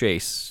scene with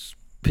Chase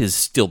is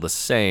still the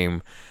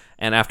same,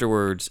 and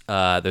afterwards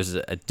there's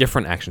a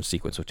different action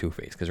sequence with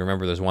Two-Face. Because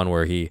remember, there's one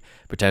where he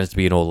pretends to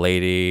be an old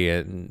lady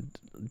and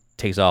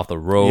takes off the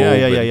robe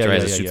and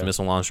tries to shoot the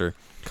missile launcher.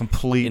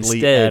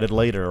 Completely added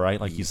later,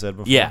 right? Like you said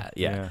before.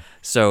 Yeah.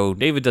 So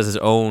David does his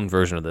own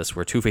version of this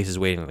where Two-Face is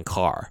waiting in the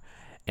car.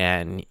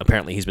 And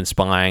apparently he's been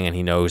spying, and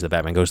he knows that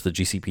Batman goes to the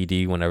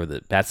GCPD whenever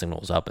the bat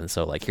signal's up. And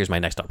so, here's my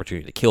next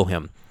opportunity to kill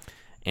him.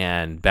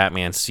 And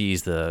Batman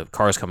sees the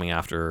cars coming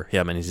after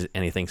him, and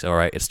he thinks, all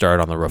right, it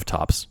started on the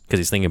rooftops. Because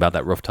he's thinking about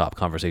that rooftop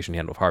conversation he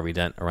had with Harvey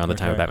Dent around the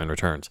time Batman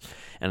Returns.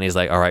 And he's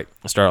like, all right,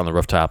 it started on the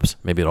rooftops.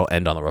 Maybe it'll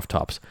end on the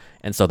rooftops.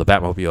 And so the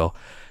Batmobile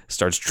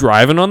starts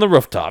driving on the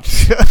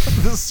rooftops.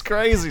 This is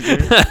crazy,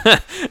 dude.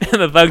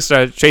 And the thugs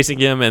start chasing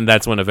him, and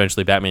that's when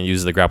eventually Batman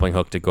uses the grappling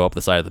hook to go up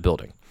the side of the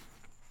building.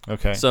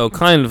 Okay. So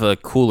kind of a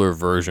cooler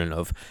version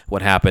of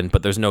what happened,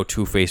 but there's no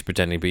Two-Face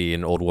pretending to be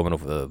an old woman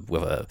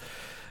with a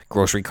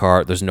grocery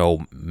cart. There's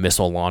no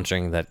missile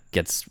launching that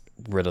gets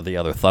rid of the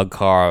other thug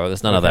car.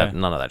 There's none of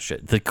that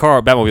shit. The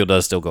Batmobile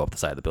does still go up the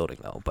side of the building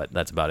though, but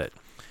that's about it.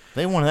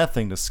 They wanted that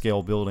thing to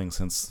scale buildings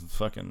since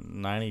fucking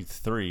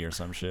 93 or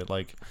some shit.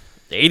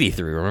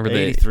 83, remember?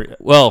 83.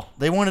 Well,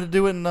 they wanted to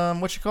do it in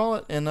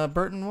in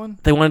Burton one.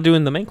 They want to do it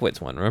in the Mankiewicz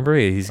one. Remember,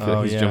 he's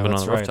jumping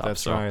on the rooftop.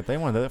 That's right. They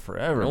wanted that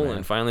forever. Nolan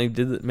man. finally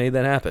made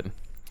that happen.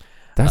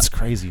 That's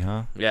crazy,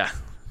 huh? Yeah.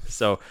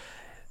 So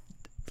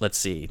let's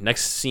see.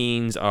 Next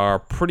scenes are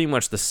pretty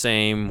much the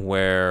same,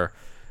 where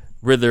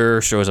Riddler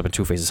shows up in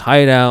Two-Face's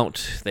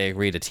hideout. They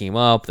agree to team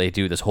up. They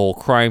do this whole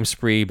crime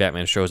spree.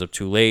 Batman shows up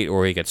too late,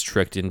 or he gets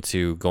tricked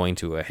into going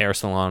to a hair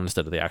salon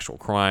instead of the actual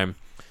crime.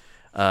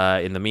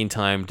 In the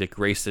meantime,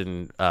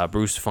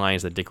 Bruce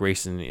finds that Dick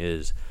Grayson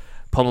is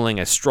pummeling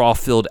a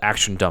straw-filled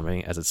action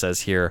dummy, as it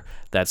says here,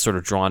 that's sort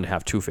of drawn to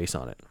have Two-Face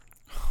on it.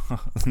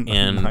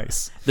 And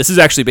nice. This is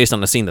actually based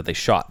on a scene that they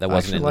shot that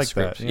wasn't in the like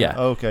script. that. Yeah.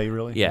 Okay,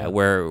 really? Yeah,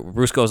 where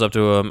Bruce goes up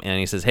to him and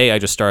he says, "Hey, I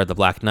just started the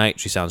Black Knight.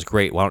 She sounds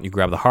great. Why don't you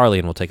grab the Harley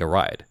and we'll take a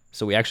ride?"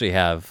 So we actually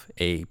have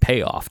a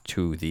payoff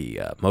to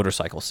the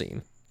motorcycle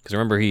scene. Because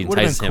remember, he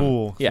entices him.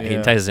 Cool. Yeah, he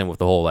entices him with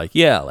the whole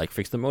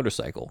fix the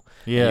motorcycle.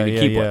 Yeah, you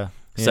can keep one. Yeah.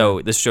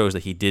 So this shows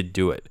that he did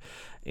do it.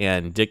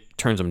 And Dick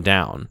turns him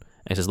down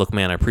and says, "Look,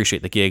 man, I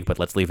appreciate the gig, but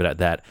let's leave it at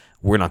that.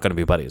 We're not going to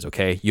be buddies,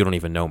 okay? You don't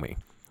even know me."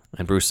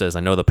 And Bruce says,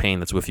 "I know the pain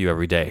that's with you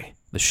every day,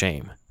 the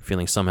shame,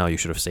 feeling somehow you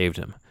should have saved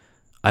him.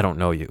 I don't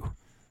know you,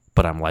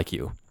 but I'm like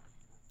you.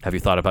 Have you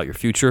thought about your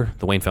future?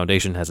 The Wayne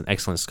Foundation has an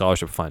excellent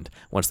scholarship fund.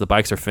 Once the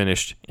bikes are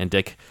finished," and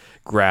Dick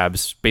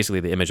grabs basically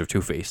the image of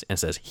Two-Face and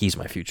says, "He's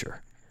my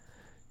future."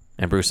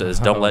 And Bruce says,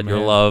 "Don't let your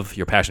love,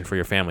 your passion for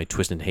your family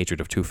twist into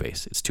hatred of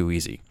Two-Face. It's too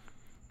easy."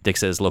 Dick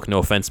says, "Look, no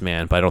offense,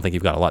 man, but I don't think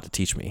you've got a lot to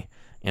teach me."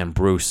 And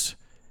Bruce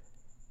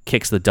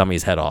kicks the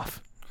dummy's head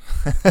off.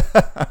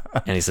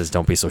 And he says,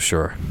 "Don't be so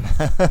sure."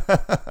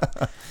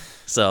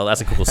 So that's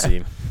a cool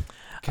scene.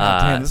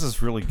 God damn, this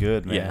is really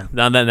good, man.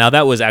 Yeah. Now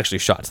that was actually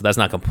shot, so that's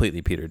not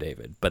completely Peter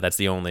David, but that's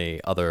the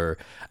only other,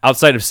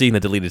 outside of seeing the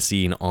deleted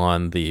scene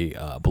on the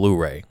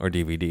Blu-ray or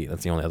DVD,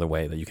 that's the only other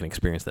way that you can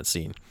experience that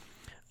scene.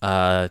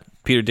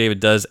 Peter David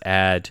does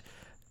add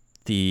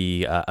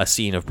a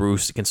scene of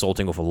Bruce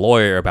consulting with a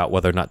lawyer about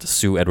whether or not to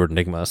sue Edward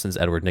Nygma, since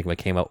Edward Nygma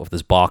came up with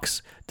this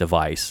box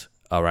device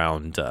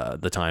around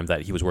the time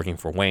that he was working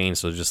for Wayne.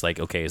 So just like,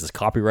 okay, is this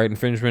copyright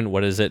infringement?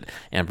 What is it?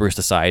 And Bruce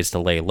decides to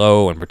lay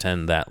low and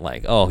pretend that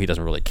he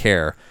doesn't really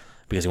care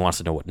because he wants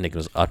to know what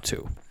Nygma's up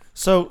to.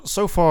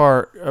 So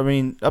far, I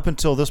mean, up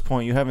until this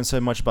point, you haven't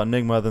said much about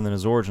Nygma other than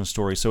his origin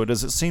story. So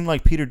does it seem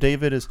like Peter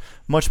David is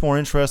much more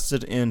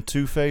interested in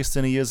Two-Face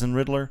than he is in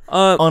Riddler,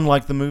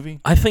 unlike the movie?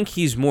 I think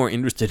he's more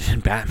interested in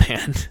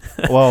Batman.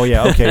 Well,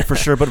 yeah, okay, for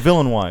sure. But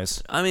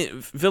villain-wise? I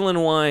mean,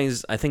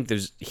 villain-wise, I think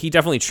he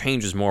definitely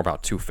changes more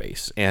about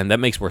Two-Face. And that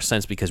makes more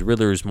sense because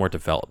Riddler is more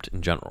developed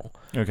in general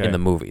in the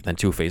movie than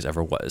Two-Face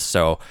ever was.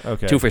 So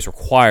Two-Face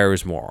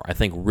requires more. I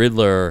think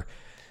Riddler...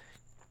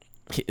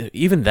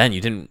 Even then, you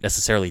didn't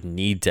necessarily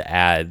need to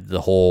add the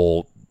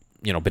whole,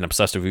 been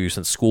obsessed with you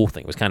since school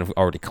thing. It was kind of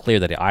already clear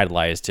that he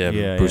idolized him.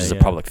 Bruce is a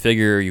public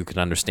figure. You can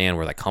understand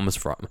where that comes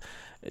from.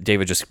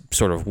 David just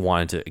sort of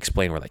wanted to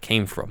explain where that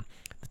came from.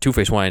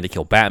 Two-Face wanted to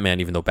kill Batman,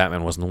 even though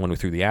Batman wasn't the one who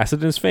threw the acid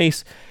in his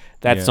face.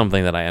 That's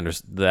something that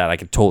that I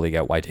could totally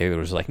get why David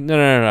was like,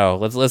 no.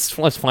 Let's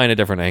find a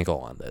different angle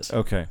on this.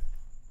 Okay.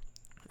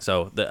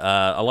 So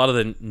a lot of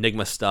the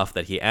Nygma stuff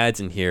that he adds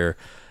in here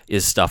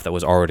is stuff that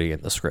was already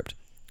in the script.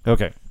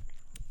 Okay.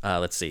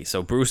 Let's see.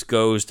 So Bruce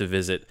goes to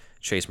visit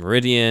Chase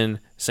Meridian.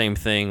 Same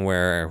thing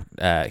where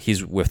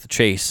he's with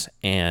Chase,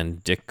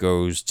 and Dick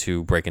goes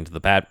to break into the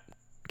Bat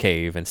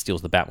Cave and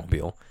steals the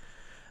Batmobile.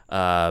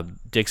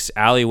 Dick's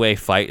alleyway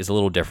fight is a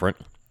little different.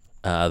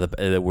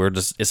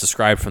 It's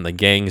described from the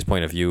gang's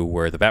point of view,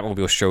 where the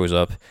Batmobile shows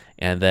up,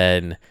 and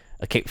then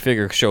a cape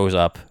figure shows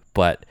up,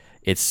 but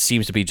it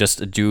seems to be just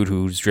a dude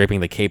who's draping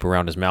the cape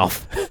around his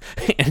mouth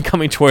and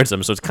coming towards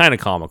him, so it's kind of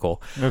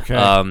comical.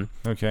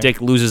 Okay. Dick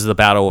loses the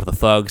battle with the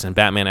thugs, and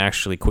Batman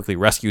actually quickly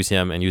rescues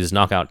him and uses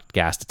knockout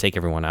gas to take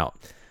everyone out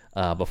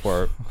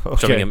before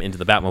shoving him into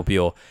the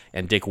Batmobile.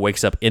 And Dick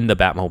wakes up in the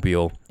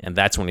Batmobile, and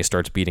that's when he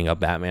starts beating up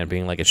Batman,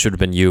 being like, "It should have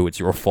been you. It's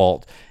your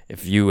fault.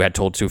 If you had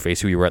told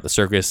Two-Face who you were at the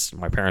circus,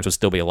 my parents would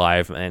still be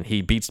alive." And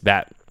he beats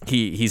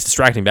He's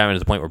distracting Batman to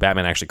the point where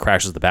Batman actually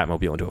crashes the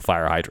Batmobile into a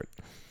fire hydrant.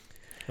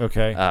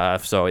 Okay.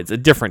 So it's a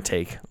different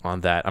take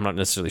on that. I'm not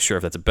necessarily sure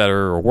if that's a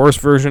better or worse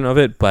version of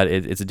it, but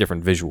it's a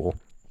different visual.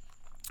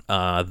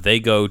 They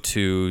go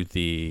to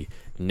the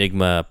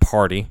Nygma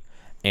party,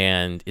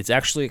 and it's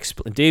actually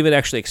David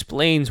actually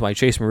explains why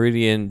Chase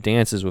Meridian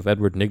dances with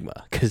Edward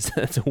Nygma, because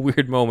that's a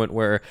weird moment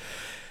where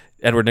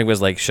Edward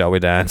Nygma's like, "Shall we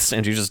dance?"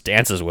 and she just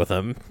dances with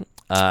him.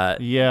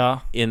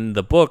 In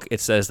the book, it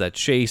says that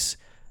Chase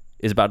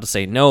is about to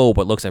say no,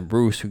 but looks at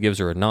Bruce, who gives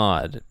her a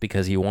nod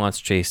because he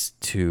wants Chase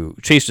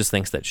just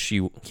thinks that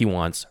he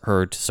wants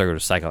her to sort of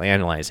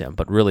psychoanalyze him,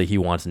 but really he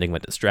wants Nygma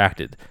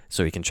distracted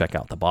so he can check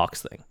out the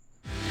box thing.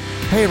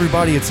 Hey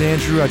everybody, it's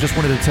Andrew. I just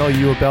wanted to tell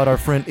you about our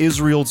friend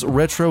Israel's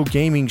retro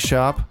gaming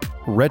shop,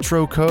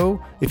 Retro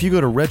Co. If you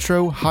go to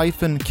retro-ko.com,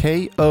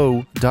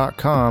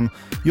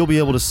 you'll be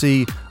able to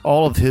see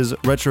all of his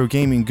retro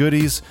gaming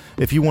goodies.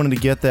 If you wanted to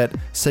get that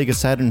Sega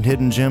Saturn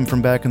hidden gem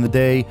from back in the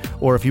day,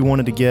 or if you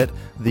wanted to get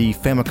the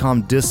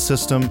Famicom disk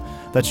system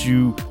that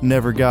you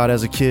never got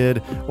as a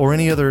kid, or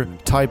any other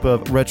type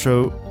of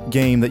retro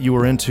game that you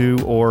were into,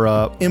 or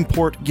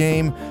import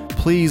game,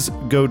 please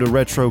go to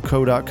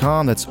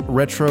retroco.com. That's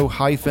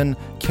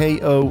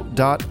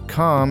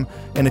retro-ko.com.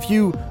 And if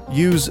you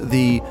use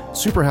the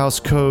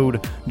Superhouse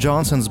code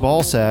Johnson's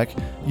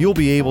Ballsack, you'll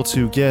be able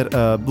to get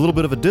a little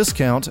bit of a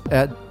discount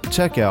at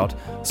checkout.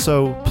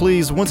 So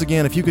please, once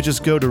again, if you could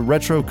just go to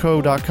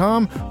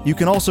retroco.com. You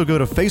can also go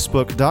to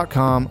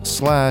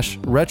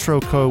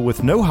facebook.com/retroco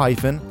with no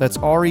hyphen. That's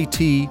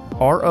RETROKO.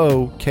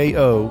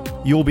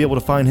 You'll be able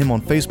to find him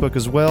on Facebook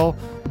as well.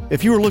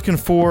 If you were looking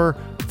for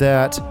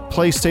that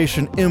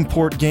PlayStation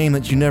import game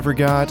that you never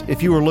got,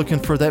 if you were looking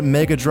for that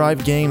Mega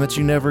Drive game that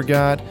you never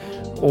got,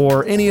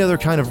 or any other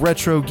kind of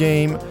retro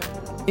game,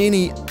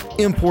 any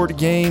import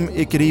game,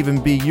 it could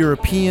even be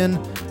European,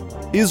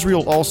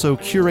 Israel also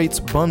curates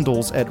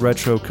bundles at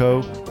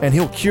RetroCo, and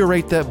he'll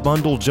curate that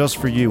bundle just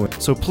for you.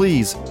 So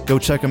please, go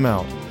check him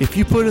out. If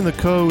you put in the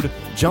code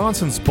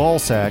Johnson's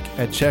Ballsack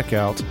at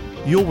checkout,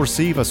 you'll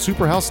receive a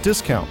Superhouse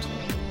discount.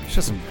 It's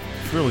just a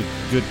really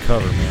good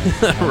cover, man.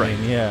 Right. I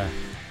mean, yeah.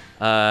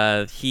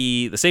 The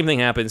same thing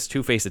happens.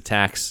 Two-Face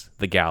attacks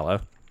the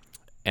Gala,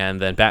 and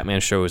then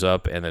Batman shows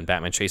up, and then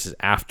Batman chases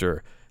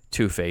after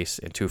Two-Face,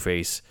 and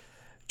Two-Face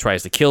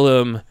tries to kill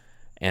him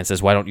and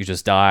says, "Why don't you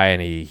just die?"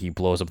 And he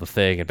blows up the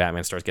thing, and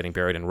Batman starts getting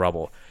buried in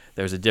rubble.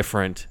 There's a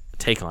different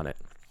take on it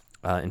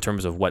in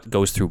terms of what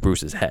goes through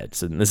Bruce's head.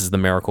 So this is the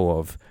miracle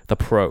of the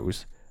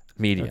prose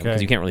medium,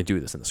 because you can't really do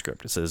this in the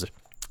script. It says,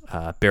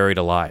 buried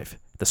alive.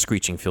 The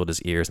screeching filled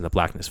his ears, and the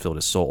blackness filled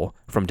his soul.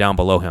 From down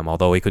below him,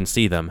 although he couldn't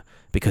see them,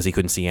 because he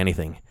couldn't see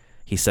anything,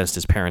 he sensed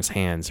his parents'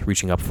 hands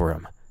reaching up for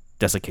him,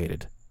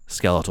 desiccated,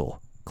 skeletal,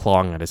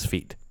 clawing at his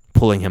feet,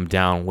 pulling him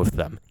down with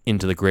them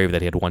into the grave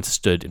that he had once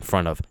stood in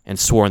front of and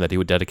sworn that he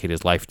would dedicate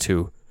his life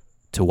to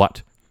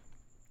what?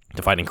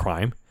 To fighting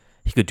crime?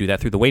 He could do that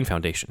through the Wayne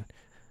Foundation.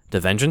 To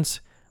vengeance?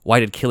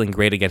 Why did killing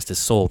grate against his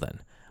soul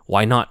then?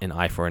 Why not an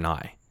eye for an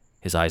eye?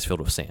 His eyes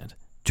filled with sand.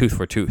 Tooth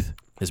for tooth.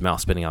 His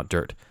mouth spitting out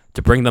dirt.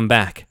 To bring them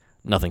back?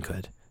 Nothing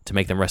could. To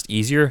make them rest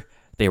easier?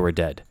 They were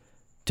dead.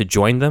 To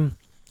join them?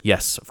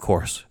 Yes, of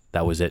course.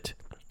 That was it.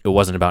 It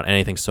wasn't about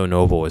anything so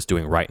noble as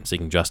doing right and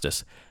seeking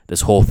justice.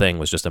 This whole thing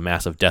was just a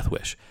massive death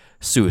wish.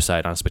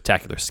 Suicide on a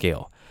spectacular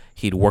scale.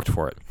 He'd worked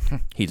for it.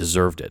 He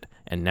deserved it.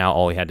 And now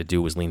all he had to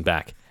do was lean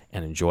back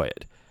and enjoy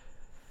it.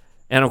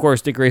 And of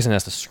course, Dick Grayson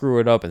has to screw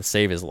it up and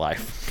save his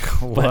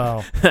life.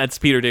 Wow. That's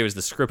Peter David's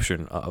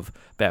description of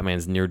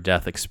Batman's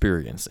near-death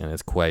experience, and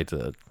it's quite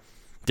a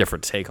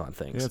different take on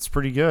things. Yeah, it's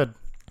pretty good.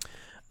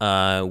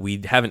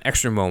 We have an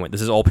extra moment.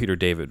 This is all Peter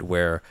David,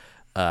 where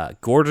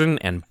Gordon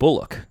and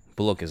Bullock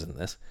is in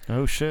this.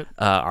 Oh, shit.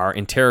 Are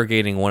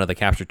interrogating one of the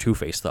captured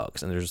Two-Face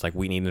thugs, and they're just like,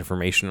 "We need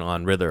information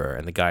on Riddler,"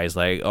 and the guy's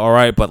like, "All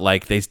right, but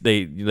like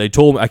they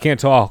told me I can't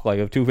talk. Like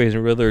if Two-Face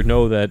and Riddler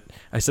know that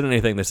I said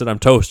anything, they said I'm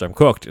toast, I'm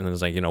cooked," and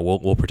it's like,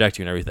 we'll protect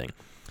you and everything.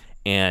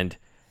 And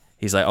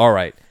he's like, "All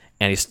right,"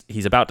 and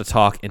he's about to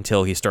talk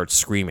until he starts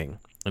screaming,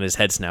 and his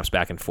head snaps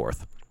back and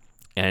forth,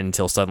 and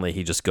until suddenly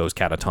he just goes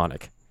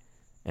catatonic.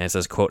 And it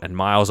says, quote, "And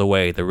miles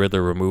away, the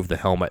Riddler removed the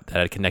helmet that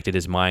had connected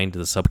his mind to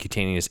the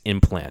subcutaneous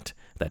implant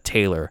that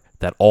Taylor,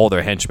 that all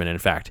their henchmen, in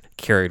fact,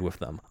 carried with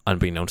them,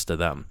 unbeknownst to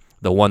them.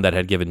 The one that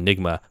had given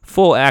Nigma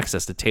full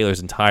access to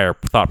Taylor's entire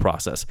thought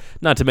process,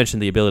 not to mention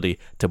the ability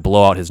to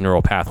blow out his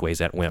neural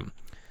pathways at whim."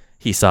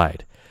 He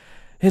sighed.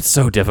 "It's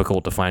so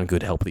difficult to find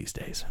good help these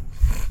days."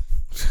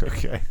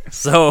 Okay.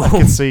 So I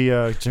can see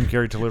Jim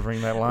Carrey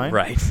delivering that line.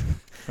 Right.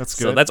 That's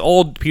good. So that's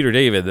old Peter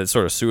David, that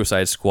sort of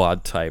Suicide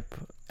Squad type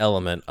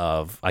element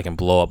of I can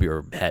blow up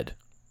your head.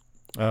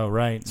 Oh,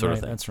 right. Sort of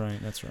right. thing.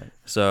 That's right.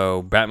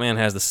 So Batman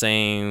has the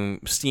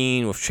same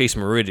scene with Chase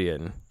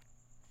Meridian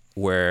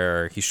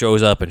where he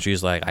shows up and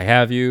she's like, "I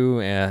have you,"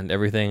 and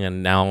everything,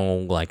 and now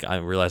like I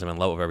realize I'm in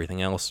love with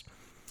everything else.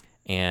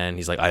 And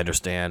he's like, "I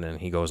understand,"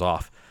 and he goes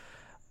off.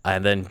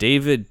 And then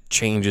David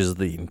changes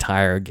the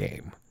entire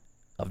game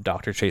of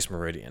Dr. Chase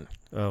Meridian.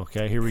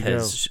 Okay, here we go.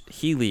 Because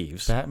he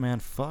leaves. Batman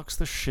fucks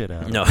the shit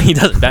out of him. No, he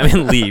doesn't.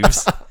 Batman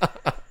leaves.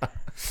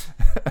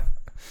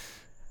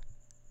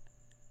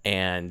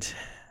 And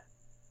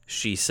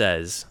she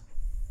says,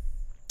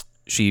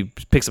 she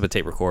picks up a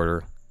tape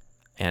recorder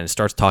and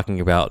starts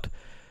talking about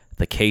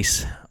the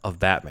case of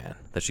Batman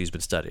that she's been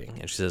studying.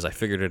 And she says, "I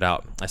figured it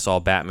out. I saw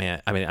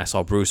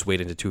Bruce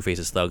wade into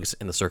Two-Face's thugs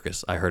in the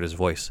circus. I heard his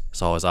voice,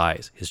 saw his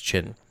eyes, his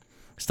chin,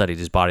 studied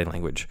his body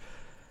language.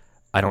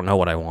 I don't know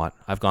what I want.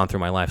 I've gone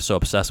through my life so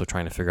obsessed with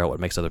trying to figure out what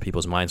makes other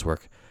people's minds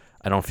work.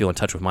 I don't feel in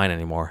touch with mine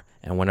anymore.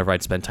 And whenever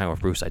I'd spend time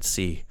with Bruce, I'd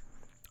see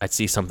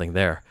something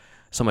there.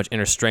 So much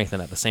inner strength,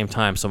 and at the same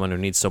time, someone who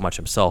needs so much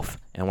himself.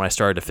 And when I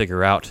started to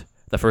figure out,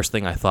 the first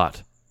thing I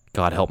thought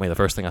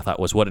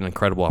was what an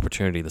incredible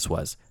opportunity this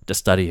was, to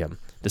study him,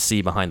 to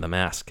see behind the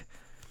mask.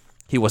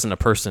 He wasn't a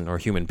person or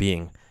a human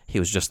being. He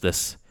was just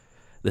this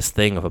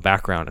thing of a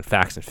background and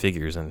facts and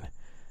figures. And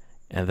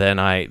then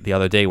the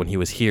other day when he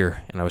was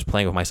here, and I was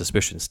playing with my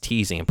suspicions,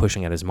 teasing and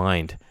pushing at his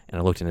mind,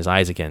 and I looked in his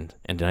eyes again,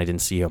 and then I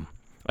didn't see him.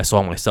 I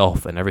saw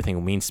myself and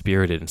everything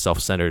mean-spirited and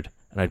self-centered,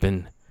 and I'd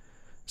been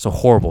so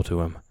horrible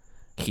to him.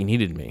 He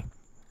needed me."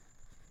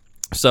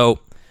 So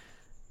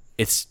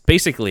it's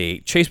basically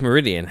Chase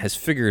Meridian has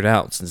figured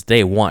out since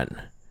day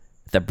one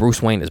that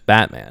Bruce Wayne is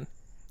Batman.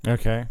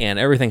 Okay. And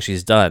everything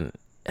she's done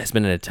has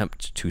been an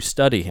attempt to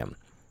study him,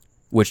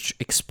 which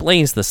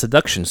explains the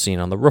seduction scene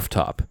on the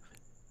rooftop.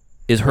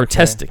 Is her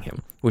testing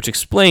him, which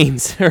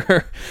explains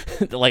her,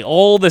 like,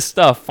 all this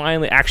stuff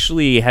finally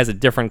actually has a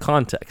different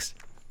context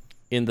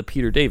in the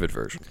Peter David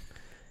version.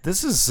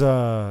 This is,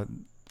 I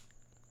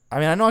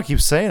mean, I know I keep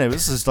saying it, but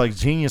this is like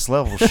genius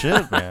level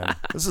shit, man.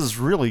 This is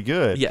really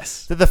good.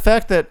 Yes. The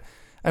fact that,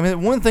 I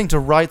mean, one thing to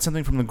write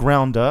something from the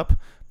ground up,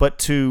 but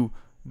to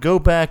go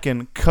back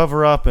and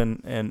cover up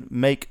and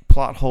make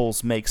plot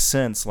holes make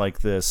sense like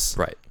this.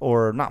 Right.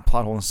 Or not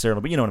plot holes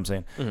necessarily, but you know what I'm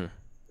saying. Mm-hmm.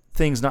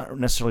 Things not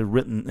necessarily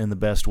written in the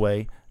best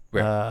way.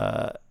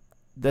 Right.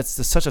 There's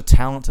such a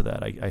talent to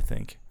that, I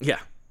think. Yeah.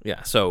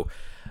 So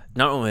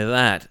not only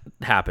that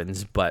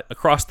happens, but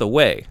across the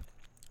way,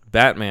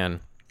 Batman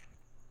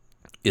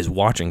is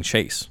watching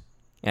Chase,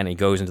 and he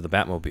goes into the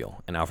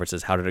Batmobile, and Alfred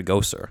says, "How did it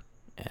go, sir?"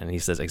 And he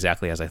says,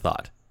 "Exactly as I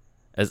thought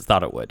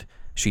it would.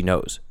 She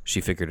knows.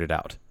 She figured it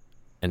out."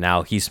 And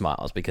now he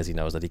smiles because he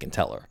knows that he can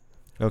tell her.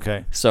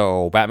 Okay.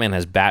 So Batman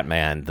has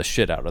Batman the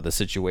shit out of the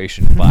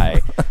situation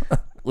by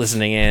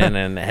listening in,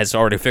 and has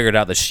already figured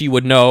out that she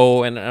would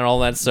know and all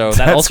that. So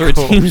that That's also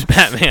cool. redeems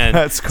Batman.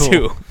 That's cool.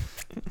 Too.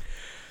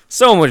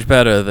 So much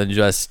better than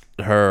just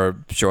her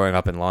showing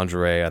up in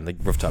lingerie on the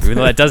rooftop. Even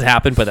though that does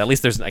happen, but at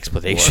least there's an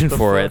explanation What the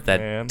for fuck, it that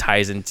man?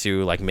 ties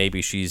into, like,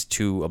 maybe she's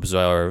too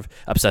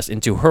obsessed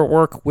into her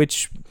work,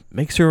 which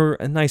makes her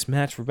a nice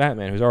match for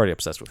Batman, who's already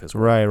obsessed with his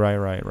work.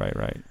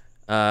 Right.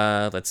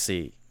 Let's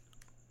see.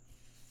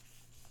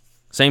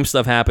 Same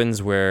stuff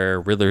happens where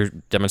Riddler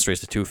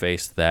demonstrates to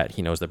Two-Face that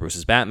he knows that Bruce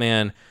is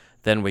Batman.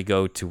 Then we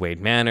go to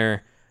Wayne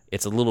Manor.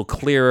 It's a little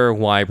clearer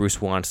why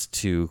Bruce wants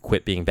to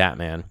quit being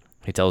Batman.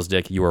 He tells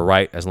Dick, "You were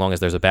right. As long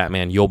as there's a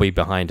Batman, you'll be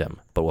behind him.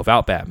 But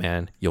without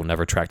Batman, you'll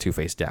never track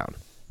Two-Face down.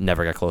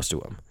 Never get close to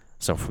him.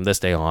 So from this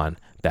day on,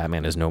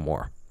 Batman is no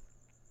more."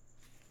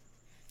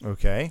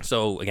 Okay.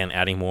 So, again,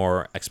 adding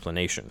more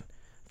explanation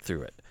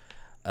through it.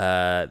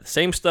 The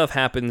same stuff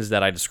happens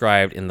that I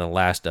described in the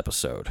last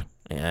episode.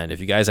 And if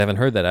you guys haven't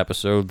heard that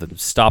episode, then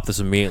stop this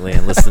immediately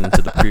and listen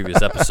to the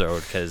previous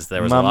episode, because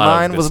there was a lot of My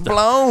mind good was stuff.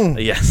 blown.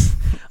 Yes.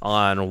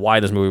 On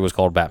why this movie was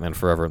called Batman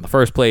Forever in the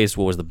first place,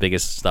 what was the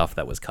biggest stuff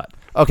that was cut.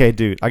 Okay,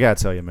 dude, I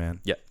gotta tell you, man.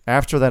 Yeah.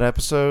 After that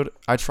episode,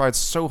 I tried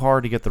so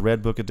hard to get the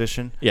Red Book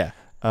edition. Yeah.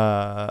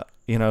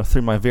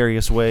 Through my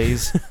various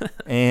ways,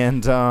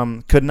 and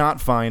could not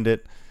find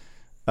it.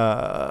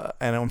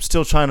 And I'm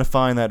still trying to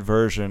find that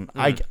version.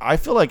 I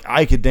feel like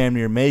I could damn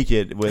near make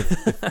it with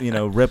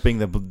ripping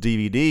the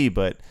DVD,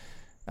 but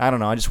I don't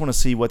know. I just want to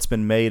see what's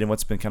been made and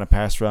what's been kind of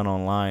passed around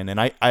online.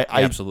 And I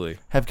Absolutely.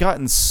 have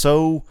gotten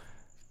so,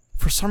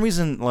 for some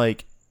reason,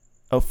 like,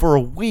 for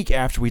a week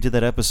after we did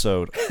that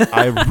episode,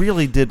 I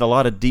really did a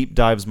lot of deep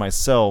dives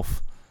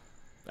myself.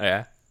 Oh,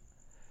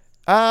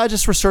 yeah.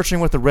 Just researching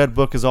what the Red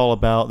Book is all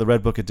about, the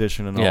Red Book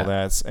edition and all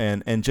that,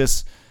 and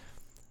just,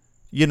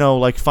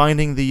 like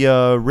finding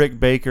the Rick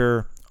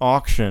Baker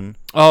auction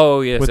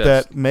Oh, yes. with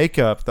yes. that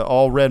makeup, the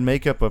all red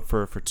makeup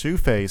for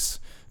Two-Face.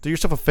 Do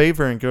yourself a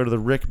favor and go to the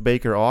Rick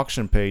Baker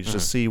auction page to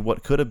see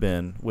what could have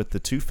been with the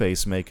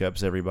Two-Face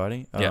makeups,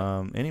 everybody.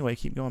 Yeah. Anyway,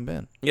 keep going,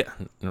 Ben. Yeah.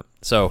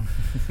 So,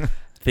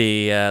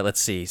 let's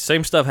see.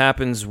 Same stuff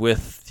happens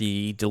with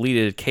the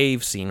deleted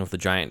cave scene with the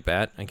giant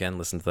bat. Again,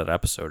 listen to that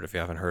episode if you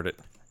haven't heard it.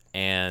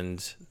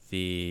 And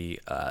the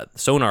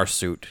sonar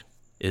suit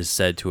is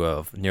said to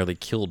have nearly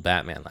killed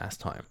Batman last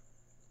time.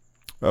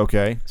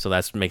 Okay. So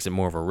that makes it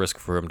more of a risk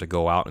for him to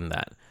go out in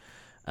that.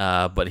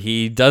 But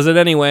he does it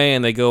anyway,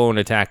 and they go and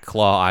attack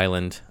Claw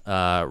Island.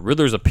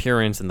 Riddler's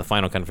appearance in the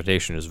final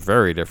confrontation is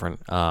very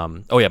different.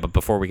 But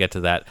before we get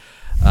to that,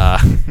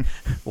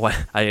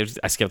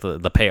 I skipped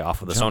the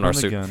payoff of the sonar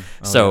suit.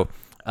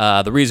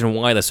 The reason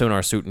why the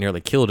sonar suit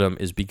nearly killed him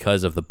is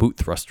because of the boot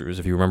thrusters.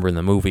 If you remember in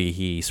the movie,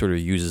 he sort of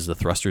uses the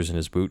thrusters in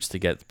his boots to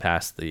get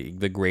past the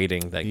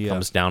grating that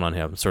comes down on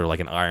him, sort of like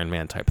an Iron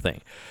Man type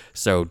thing.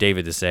 So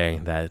David is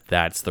saying that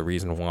that's the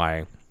reason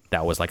why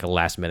that was like a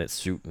last-minute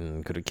suit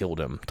and could have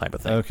killed him type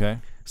of thing. Okay.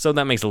 So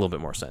that makes a little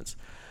bit more sense.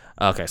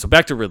 Okay, so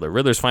back to Riddler.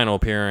 Riddler's final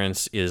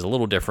appearance is a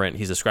little different.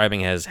 He's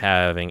describing as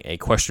having a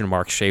question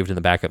mark shaved in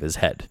the back of his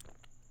head.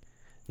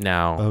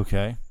 Now,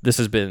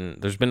 there's been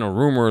a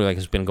rumor that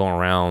has been going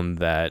around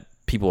that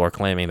people are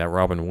claiming that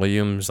Robin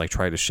Williams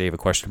tried to shave a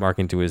question mark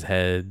into his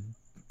head,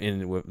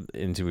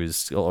 into his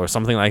skull or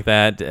something like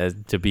that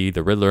to be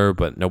the Riddler,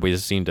 but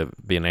nobody's seemed to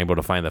be able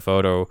to find the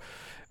photo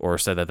or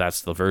said that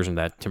that's the version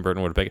that Tim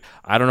Burton would have picked.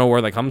 I don't know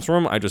where that comes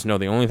from. I just know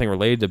the only thing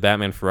related to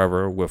Batman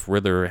Forever with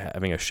Riddler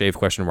having a shaved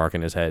question mark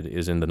in his head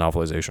is in the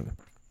novelization.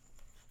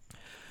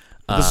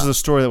 This is a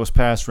story that was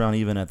passed around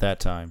even at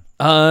that time.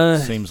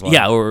 Seems like.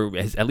 Yeah, or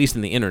at least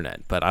in the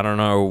internet, but I don't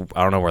know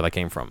where that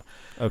came from.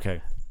 Okay.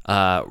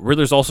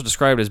 Riddler's also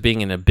described as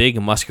being in a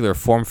big, muscular,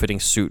 form-fitting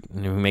suit,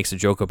 and he makes a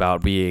joke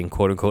about being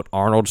 "quote unquote"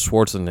 Arnold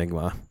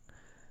Schwarzenegger.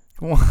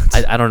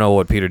 What? I don't know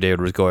what Peter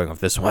David was going with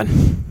this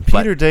one.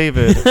 But, Peter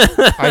David,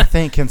 I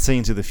think, can see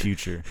into the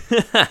future.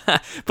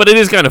 but it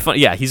is kind of fun.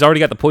 Yeah, he's already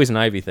got the poison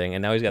ivy thing,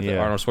 and now he's got the Yeah.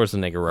 Arnold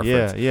Schwarzenegger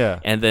reference.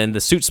 Yeah. And then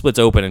the suit splits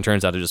open and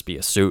turns out to just be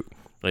a suit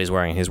that he's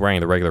wearing. He's wearing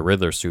the regular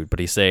Riddler suit, but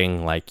he's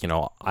saying, like,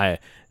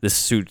 this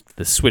suit,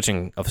 the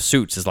switching of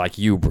suits is like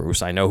you,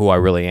 Bruce. I know who I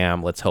really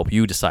am. Let's help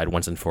you decide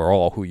once and for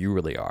all who you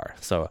really are.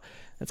 So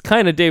it's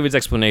kind of David's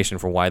explanation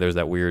for why there's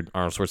that weird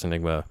Arnold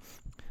Schwarzenegger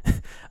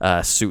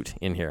suit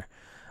in here.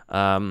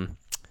 Batman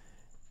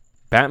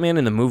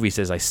in the movie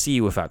says, I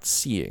see without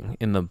seeing.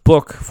 In the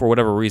book, for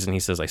whatever reason, he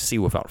says, I see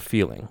without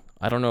feeling.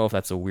 I don't know if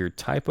that's a weird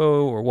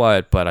typo or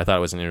what, but I thought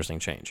it was an interesting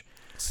change.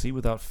 See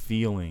without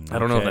feeling. I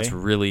don't know if okay. that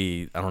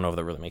really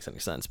makes any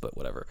sense, but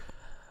whatever.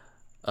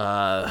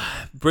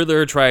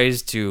 Riddler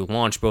tries to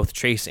launch both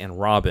Chase and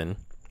Robin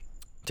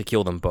to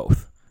kill them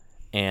both.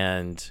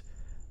 And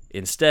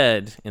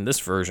instead, in this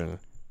version,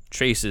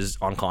 Chase is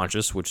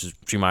unconscious, which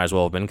she might as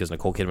well have been because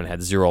Nicole Kidman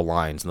had 0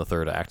 lines in the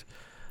third act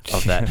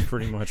of that.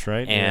 Pretty much,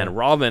 right? And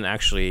Robin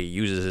actually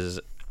uses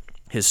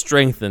his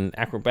strength and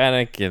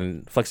acrobatic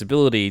and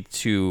flexibility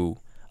to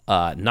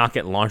not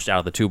get launched out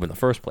of the tube in the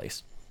first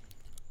place.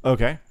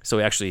 Okay. So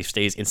he actually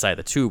stays inside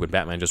the tube, and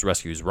Batman just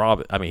rescues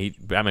Robin.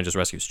 Batman just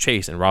rescues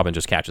Chase, and Robin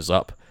just catches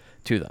up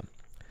to them.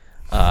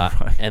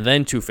 Right. And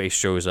then Two-Face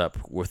shows up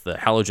with the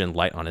halogen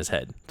light on his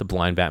head to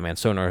blind Batman's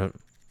sonar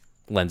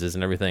lenses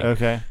and everything.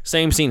 Okay.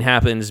 Same scene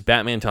happens.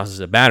 Batman tosses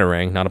a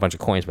batarang, not a bunch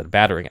of coins, but a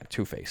batarang at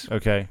Two-Face.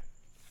 Okay.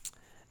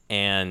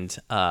 And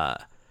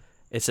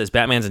it says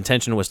Batman's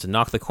intention was to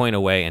knock the coin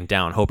away and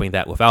down, hoping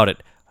that without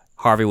it,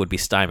 Harvey would be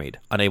stymied,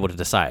 unable to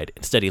decide.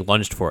 Instead, he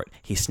lunged for it.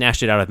 He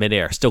snatched it out of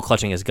midair, still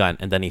clutching his gun,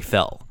 and then he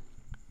fell.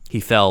 He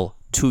fell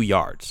 2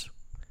 yards.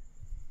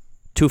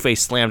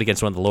 Two-Face slammed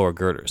against one of the lower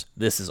girders.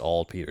 This is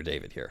all Peter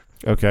David here.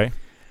 Okay.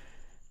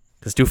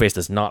 Because Two-Face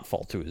does not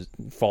fall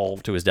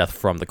to his death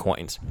from the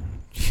coins.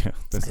 Yeah.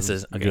 It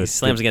says, he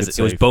slams against it.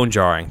 It was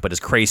bone-jarring, but his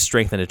crazed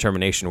strength and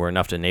determination were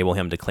enough to enable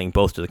him to cling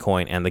both to the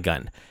coin and the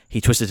gun. He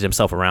twisted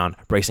himself around,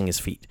 bracing his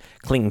feet,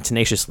 clinging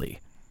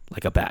tenaciously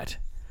like a bat.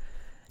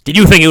 Did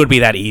you think it would be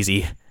that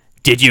easy?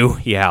 Did you?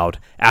 He howled.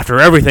 After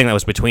everything that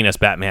was between us,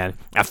 Batman,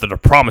 after the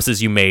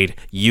promises you made,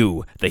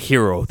 you, the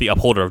hero, the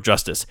upholder of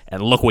justice,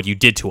 and look what you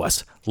did to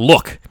us.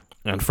 Look!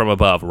 And from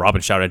above, Robin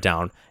shouted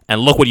down,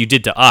 and look what you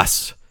did to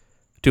us.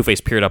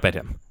 Two-Face peered up at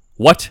him.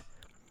 What?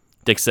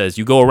 Dick says,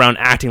 you go around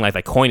acting like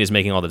the coin is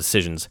making all the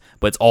decisions,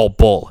 but it's all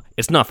bull.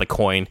 It's not the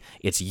coin.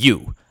 It's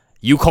you.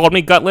 You called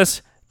me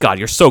gutless? God,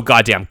 you're so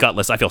goddamn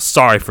gutless, I feel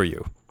sorry for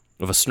you.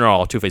 With a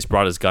snarl, Two-Face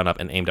brought his gun up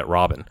and aimed at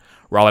Robin.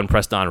 Robin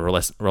pressed on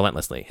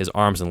relentlessly, his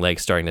arms and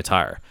legs starting to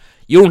tire.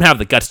 You don't have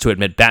the guts to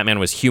admit Batman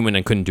was human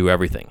and couldn't do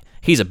everything.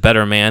 He's a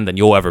better man than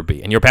you'll ever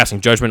be, and you're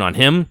passing judgment on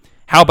him?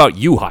 How about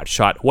you,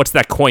 hotshot? What's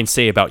that coin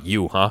say about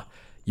you, huh?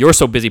 You're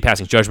so busy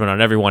passing judgment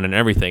on everyone and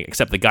everything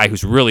except the guy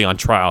who's really on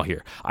trial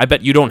here. I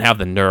bet you don't have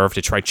the nerve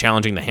to try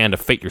challenging the hand of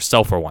fate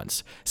yourself for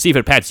once. See if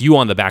it pats you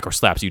on the back or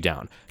slaps you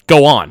down.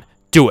 Go on.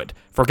 Do it.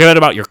 Forget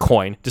about your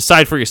coin.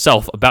 Decide for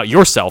yourself about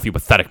yourself, you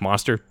pathetic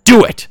monster.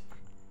 Do it!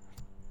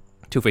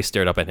 Two-Face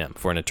stared up at him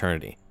for an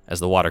eternity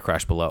as the water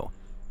crashed below.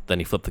 Then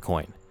he flipped the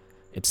coin.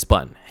 It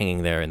spun,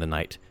 hanging there in the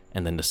night,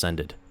 and then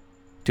descended.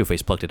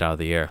 Two-Face plucked it out of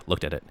the air,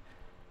 looked at it.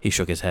 He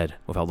shook his head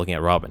without looking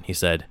at Robin. He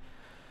said,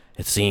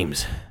 It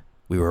seems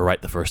we were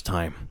right the first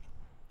time.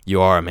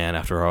 You are a man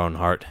after our own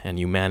heart, and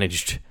you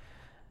managed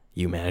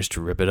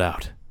to rip it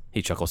out.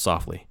 He chuckled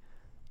softly.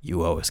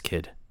 You owe us,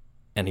 kid.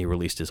 And he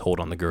released his hold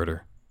on the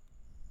girder.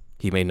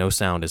 He made no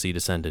sound as he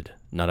descended,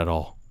 not at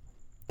all.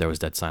 There was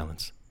dead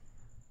silence.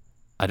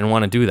 I didn't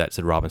want to do that,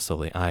 said Robin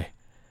slowly. I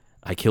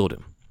killed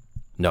him.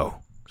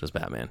 No, says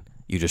Batman.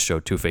 You just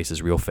showed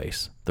Two-Face's real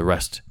face. The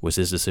rest was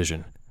his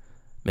decision.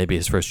 Maybe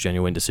his first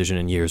genuine decision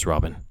in years,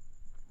 Robin.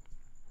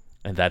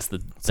 And that's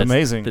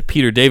amazing. The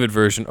Peter David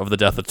version of the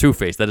death of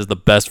Two-Face. That is the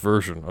best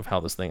version of how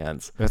this thing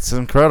ends. That's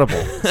incredible.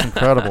 It's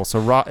incredible.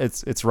 So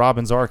it's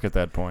Robin's arc at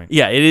that point.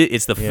 Yeah,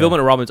 it's the fulfillment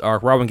of Robin's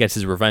arc. Robin gets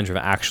his revenge of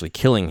actually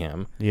killing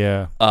him.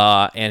 Yeah.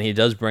 And he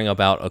does bring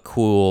about a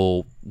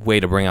cool way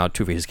to bring out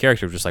Two-Face's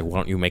character, just like, why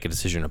don't you make a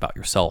decision about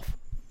yourself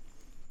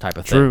type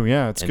of thing. True,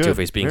 yeah, it's and good. And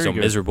Two-Face being Very so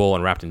good. miserable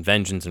and wrapped in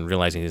vengeance and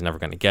realizing he's never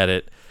going to get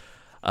it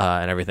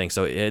and everything.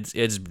 So it's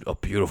a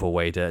beautiful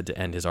way to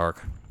end his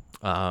arc.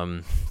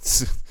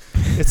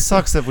 It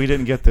sucks that we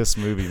didn't get this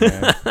movie,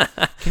 man.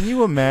 Can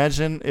you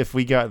imagine if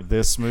we got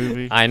this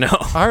movie? I know.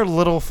 Our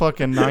little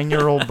fucking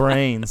 9-year-old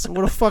brains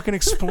would have fucking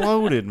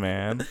exploded,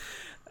 man.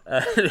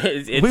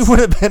 We would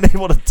have been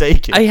able to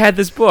take it. I had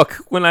this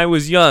book when I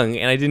was young,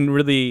 and I didn't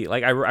really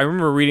like. I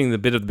remember reading the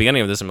bit at the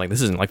beginning of this. I'm like,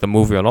 this isn't like the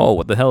movie at all.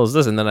 What the hell is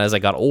this? And then as I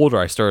got older,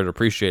 I started to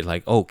appreciate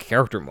like,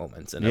 character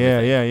moments and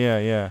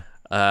everything.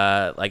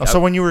 Yeah. So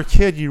when you were a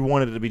kid, you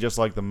wanted it to be just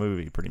like the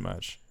movie, pretty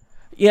much.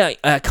 Yeah,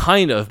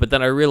 kind of. But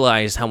then I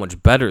realized how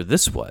much better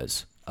this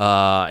was.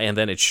 And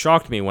then it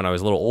shocked me when I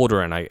was a little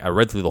older, and I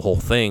read through the whole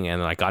thing, and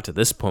then I got to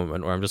this point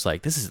where I'm just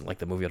like, this isn't like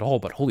the movie at all,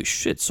 but holy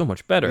shit, so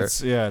much better.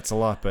 It's a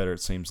lot better,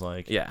 it seems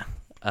like. Yeah.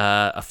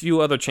 A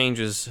few other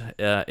changes.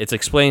 It's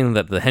explained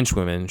that the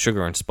henchwomen,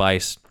 Sugar and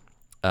Spice,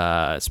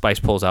 Spice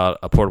pulls out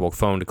a portable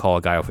phone to call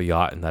a guy off a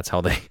yacht, and that's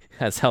how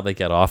they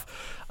get off.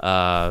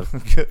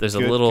 There's a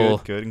little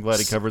good. I'm glad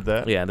he covered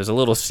that. Yeah, there's a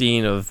little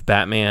scene of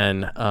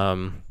Batman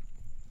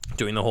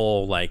doing the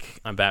whole like,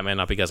 I'm Batman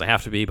not because I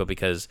have to be, but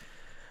because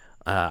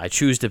I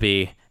choose to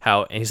be.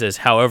 And he says,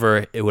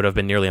 however, it would have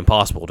been nearly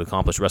impossible to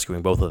accomplish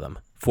rescuing both of them.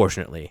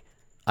 Fortunately,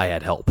 I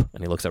had help.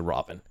 And he looks at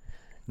Robin.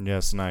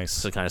 Yes, nice.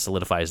 So it kind of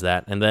solidifies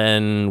that. And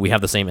then we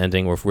have the same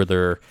ending where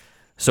they're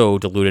so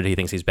deluded he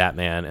thinks he's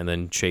Batman, and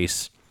then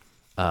Chase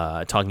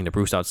talking to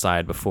Bruce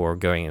outside before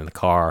going in the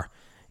car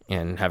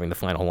and having the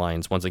final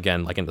lines, once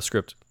again, like in the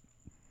script,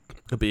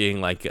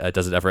 being like,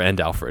 does it ever end,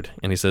 Alfred?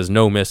 And he says,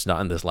 no, miss, not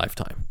in this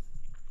lifetime.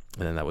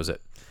 And then that was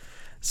it.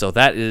 So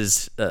that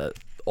is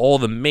all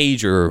the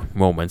major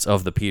moments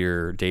of the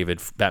Peter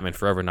David Batman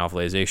Forever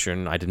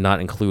novelization. I did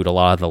not include a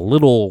lot of the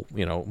little,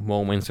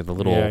 moments or the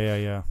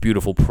little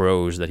beautiful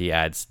prose that he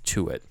adds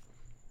to it.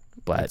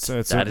 But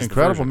it's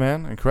incredible,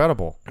 man.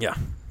 Incredible. Yeah.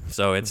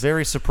 So it's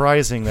very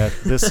surprising that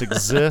this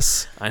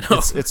exists. I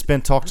know. It's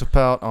been talked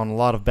about on a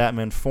lot of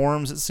Batman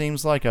forums, it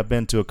seems like. I've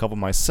been to a couple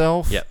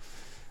myself. Yep.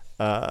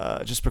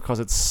 Just because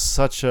it's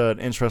such an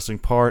interesting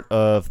part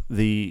of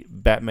the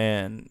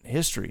Batman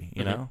history,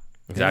 you know?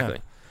 Exactly.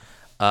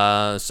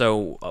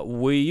 So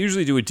we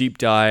usually do a deep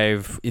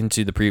dive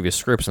into the previous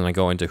scripts and I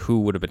go into who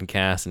would have been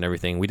cast and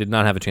everything. We did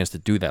not have a chance to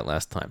do that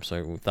last time,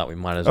 so we thought we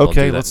might as well do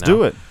that now. Okay, let's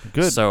do it.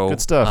 Good. So,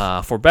 good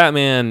stuff. For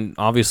Batman,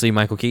 obviously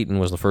Michael Keaton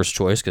was the first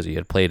choice because he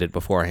had played it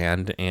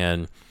beforehand,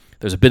 and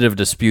there's a bit of a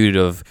dispute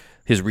of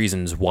his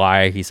reasons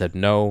why he said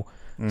no.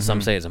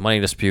 Some say it's a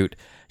money dispute.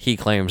 He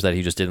claims that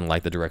he just didn't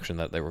like the direction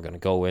that they were going to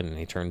go in, and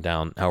he turned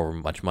down however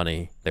much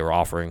money they were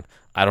offering.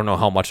 I don't know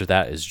how much of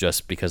that is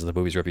just because of the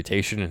movie's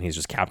reputation, and he's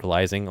just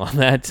capitalizing on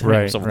that to make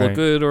himself look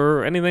good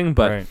or anything,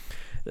 but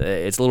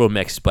it's a little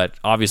mixed. But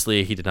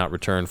obviously, he did not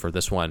return for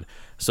this one.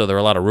 So there are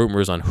a lot of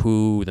rumors on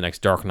who the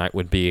next Dark Knight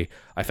would be.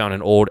 I found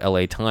an old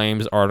LA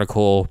Times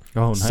article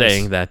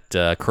saying that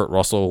Kurt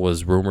Russell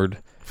was rumored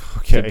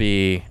to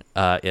be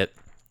it.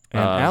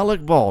 And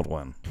Alec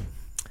Baldwin.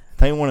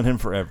 They wanted him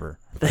forever.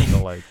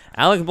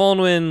 Alec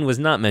Baldwin was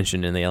not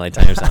mentioned in the LA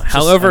Times.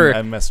 However,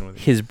 I'm messing with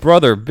you. His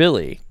brother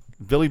Billy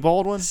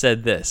Baldwin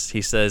said this.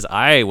 He says,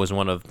 I was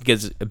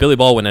because Billy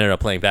Baldwin ended up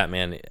playing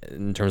Batman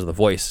in terms of the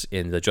voice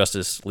in the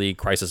Justice League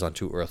Crisis on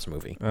Two Earths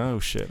movie. Oh,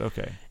 shit.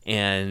 Okay.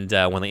 And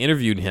when they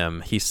interviewed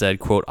him, he said,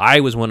 quote,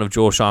 I was one of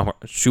Joel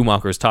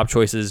Schumacher's top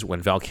choices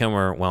when Val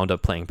Kilmer wound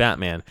up playing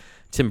Batman.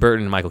 Tim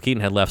Burton and Michael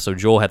Keaton had left, so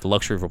Joel had the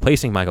luxury of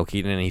replacing Michael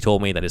Keaton, and he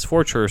told me that his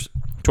four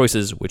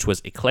choices, which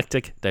was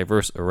eclectic,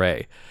 diverse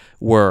array,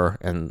 were,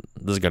 and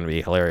this is going to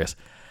be hilarious,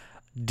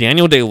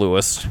 Daniel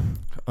Day-Lewis,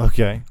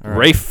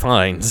 Ralph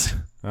Fiennes,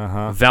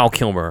 Val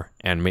Kilmer,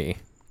 and me.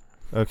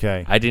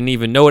 Okay. I didn't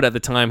even know it at the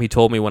time. He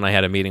told me when I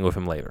had a meeting with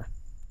him later.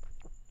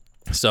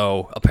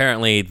 So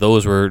apparently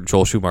those were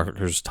Joel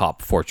Schumacher's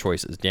top four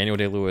choices. Daniel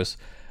Day-Lewis,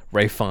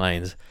 Ralph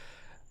Fiennes,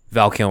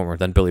 Val Kilmer,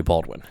 then Billy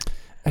Baldwin.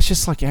 It's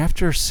just like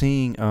after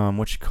seeing,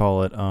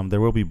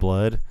 There Will Be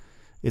Blood,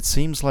 it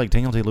seems like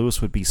Daniel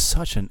Day-Lewis would be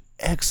such an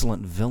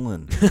excellent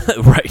villain.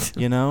 Right.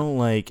 You know,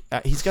 like,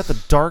 he's got the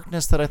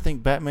darkness that I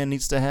think Batman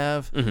needs to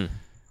have. Mm-hmm.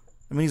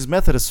 I mean, he's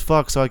method as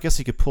fuck, so I guess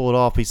he could pull it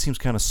off. He seems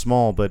kind of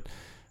small, but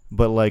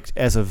like,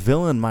 as a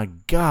villain, my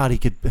God,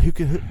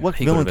 what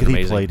villain could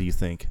he play, do you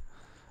think?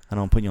 I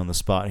don't put you on the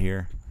spot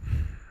here.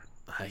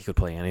 He could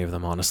play any of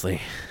them, honestly.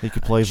 He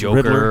could play Joker,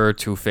 Riddler.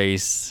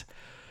 Two-Face.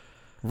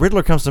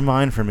 Riddler comes to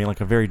mind for me, like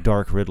a very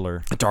dark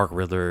Riddler. A dark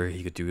Riddler,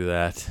 he could do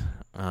that.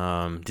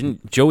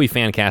 Didn't Joey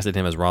fan casted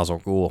him as Ra's al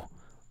Ghul?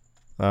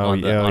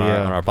 On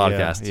our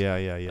podcast. Yeah.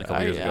 A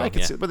couple years ago. I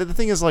could see, but the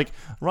thing is, like,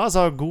 Ra's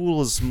al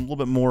Ghul is a little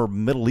bit more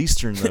Middle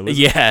Eastern, though.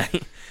 Yeah.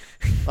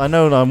 I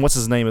know. What's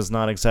his name is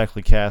not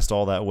exactly cast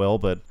all that well,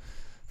 but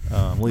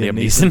Liam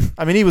Neeson.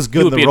 I mean, he was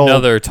good in the role. He would be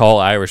another tall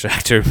Irish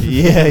actor.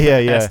 Yeah.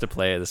 Has to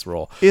play this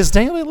role. Is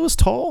Daniel Day-Lewis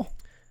tall?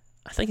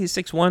 I think he's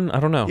 6'1". I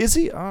don't know. Is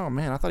he? Oh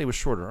man, I thought he was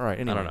shorter. All right.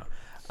 Anyway. I don't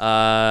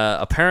know.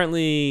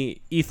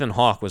 Apparently, Ethan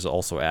Hawke was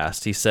also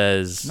asked. He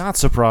says, "Not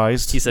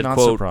surprised." He said, Not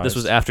 "quote surprised. This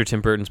was after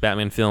Tim Burton's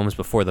Batman films,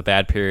 before the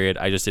bad period.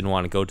 I just didn't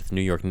want to go to the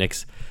New York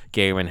Knicks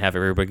game and have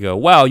everybody go,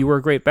 wow, you were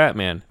a great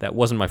Batman. That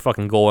wasn't my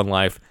fucking goal in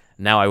life.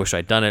 Now I wish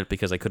I'd done it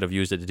because I could have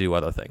used it to do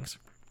other things."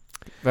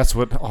 That's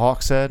what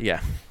Hawke said.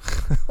 Yeah.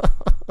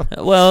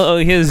 Well,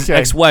 his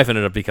ex-wife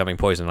ended up becoming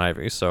Poison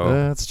Ivy, so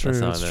that's true.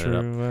 That's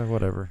true.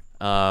 Whatever.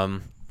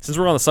 Since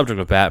we're on the subject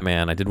of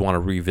Batman, I did want to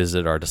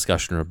revisit our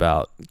discussion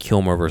about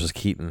Kilmer versus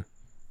Keaton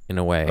in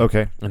a way.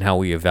 Okay. And how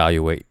we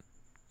evaluate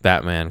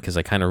Batman, because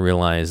I kind of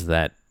realized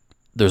that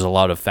there's a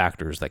lot of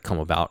factors that come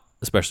about,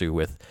 especially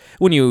with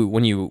when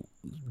you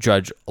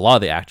judge a lot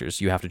of the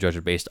actors, you have to judge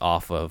it based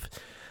off of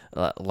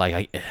a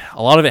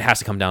lot of it has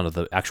to come down to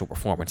the actual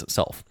performance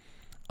itself,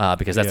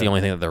 because that's the only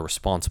thing that they're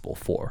responsible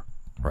for,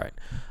 right?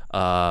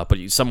 But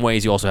in some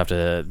ways, you also have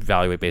to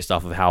evaluate based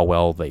off of how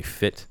well they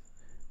fit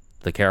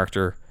the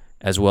character,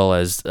 as well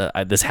as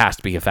this has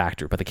to be a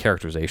factor, but the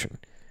characterization.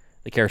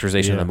 the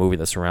characterization of the movie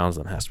that surrounds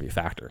them has to be a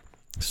factor.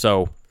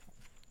 So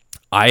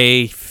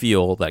I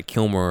feel that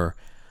Kilmer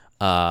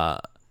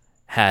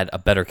had a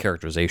better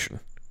characterization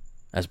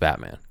as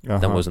Batman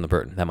than was in the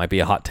Burton. That might be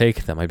a hot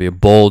take. That might be a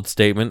bold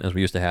statement, as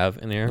we used to have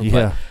in there.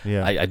 Yeah,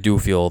 but I do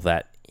feel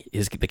that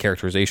the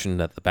characterization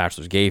that the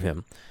Bachelors gave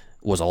him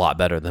was a lot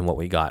better than what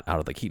we got out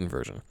of the Keaton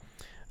version.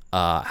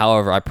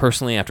 However, I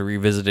personally, after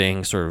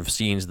revisiting sort of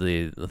scenes,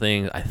 the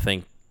thing,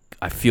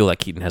 I feel that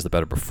Keaton has the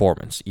better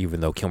performance, even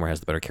though Kilmer has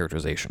the better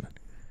characterization.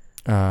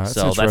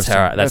 So that's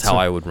how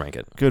I would rank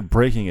it. Good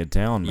breaking it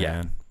down, man.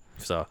 Yeah.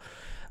 So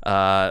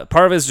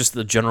part of it is just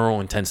the general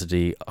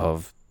intensity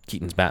of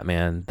Keaton's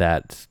Batman,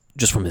 that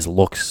just from his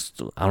looks,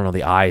 I don't know,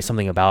 the eyes,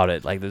 something about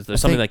it. Like there's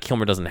something that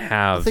Kilmer doesn't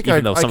have. I think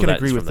even though some I can of that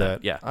agree is with from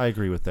that. Yeah, I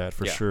agree with that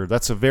for sure.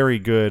 That's a very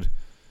good.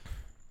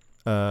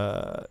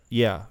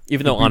 Yeah.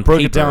 Even though you on broke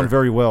paper, it down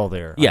very well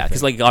there. Yeah,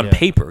 because like on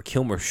paper,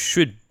 Kilmer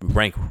should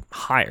rank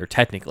higher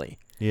technically.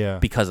 Yeah.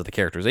 Because of the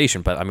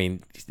characterization, but I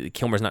mean,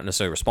 Kilmer's not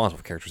necessarily responsible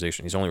for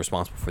characterization. He's only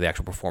responsible for the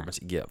actual performance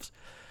he gives.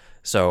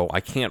 So I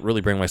can't really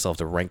bring myself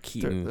to rank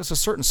Keaton. There's a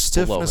certain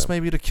stiffness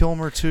maybe to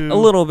Kilmer too. A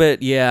little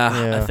bit,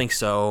 yeah, I think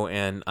so.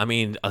 And I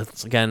mean,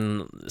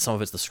 again, some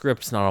of it's the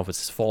script, not all of it's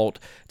his fault.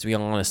 To be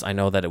honest, I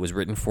know that it was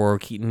written for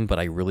Keaton, but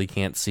I really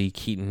can't see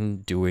Keaton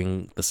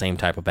doing the same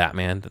type of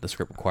Batman that the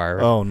script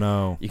requires. Oh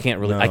no, you can't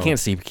really. No. I can't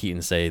see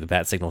Keaton say the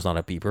bat signal's not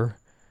a beeper.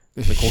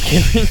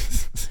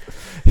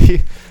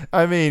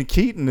 I mean,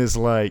 Keaton is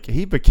like,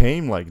 he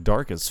became like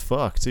dark as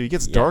fuck too. He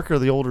gets darker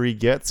the older he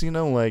gets, you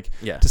know. Like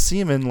to see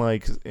him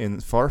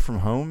in Far From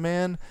Home,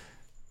 man,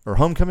 or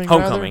Homecoming.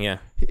 Homecoming,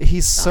 rather,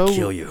 He's I'll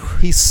kill you.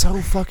 He's so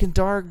fucking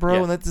dark,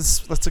 bro. And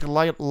that's like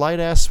a light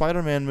ass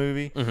Spider-Man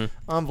movie. Mm-hmm.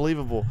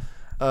 Unbelievable.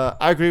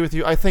 I agree with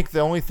you. I think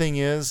the only thing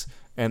is,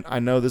 and I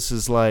know this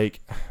is like,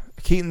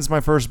 Keaton's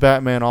my first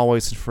Batman,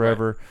 always and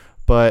forever,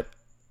 but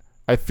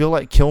I feel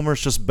like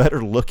Kilmer's just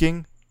better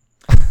looking.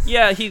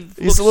 Yeah, he's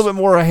a little bit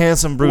more a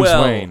handsome Bruce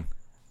Wayne.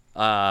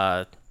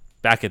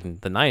 Back in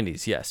the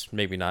 90s, yes,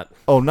 maybe not.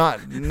 Oh, not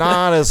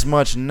as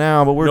much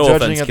now, but we're no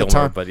judging offense, at the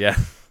Kilmer, time. But yeah,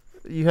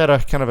 you had a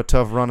kind of a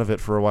tough run of it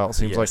for a while. It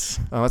seems like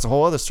that's a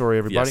whole other story,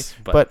 everybody. Yes,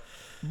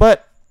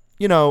 but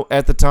you know,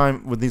 at the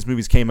time when these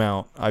movies came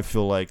out, I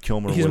feel like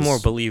Kilmer he's was a more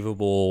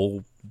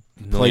believable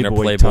millionaire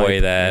Playboy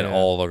playboy that type,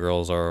 all the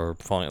girls are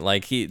falling.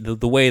 Like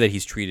the way that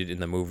he's treated in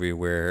the movie,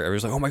 where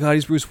everyone's like, "Oh my God,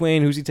 he's Bruce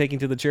Wayne. Who's he taking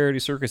to the charity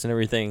circus and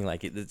everything?"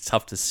 Like it's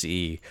tough to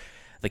see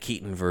the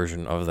Keaton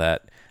version of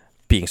that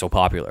being so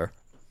popular.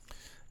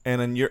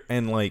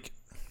 And like,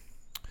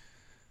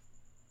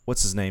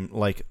 what's his name?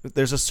 Like,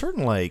 there's a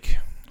certain, like,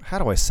 how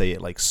do I say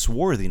it? Like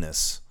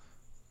swarthiness.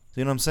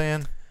 You know what I'm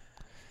saying?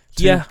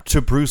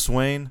 To Bruce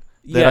Wayne.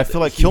 That I feel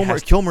like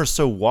Kilmer's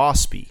so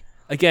waspy.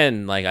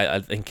 Again, like I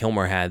think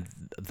Kilmer had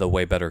the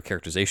way better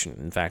characterization.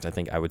 In fact, I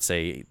think I would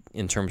say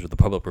in terms of the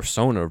public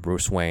persona of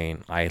Bruce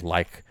Wayne, I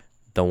like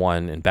the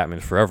one in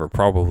Batman Forever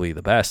probably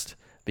the best,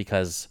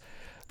 because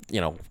you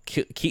know,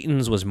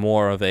 Keaton's was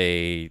more of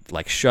a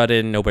like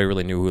shut-in. Nobody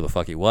really knew who the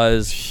fuck he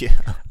was.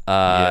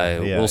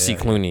 We'll see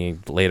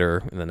Clooney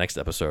later in the next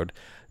episode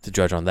to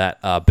judge on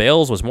that.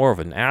 Bales was more of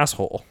an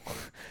asshole.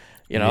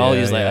 You know,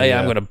 he's like, "Hey,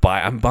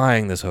 I'm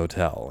buying this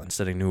hotel and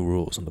setting new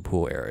rules in the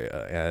pool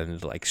area,"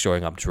 and like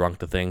showing up drunk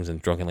to things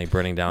and drunkenly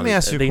burning down. Let me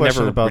ask you a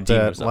question about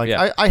that. Like,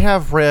 I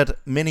have read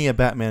many a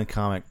Batman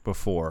comic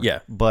before.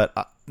 But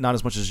not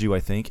as much as you, I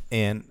think.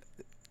 And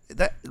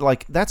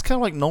that's kind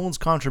of like Nolan's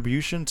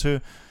contribution to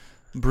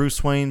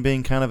Bruce Wayne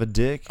being kind of a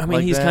dick. I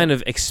mean, he's kind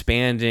of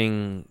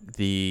expanding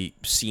the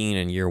scene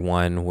in year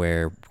one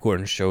where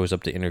Gordon shows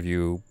up to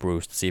interview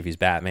Bruce to see if he's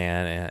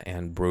Batman,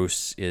 and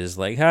Bruce is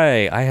like,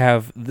 "Hi, I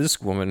have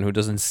this woman who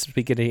doesn't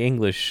speak any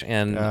English,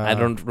 and I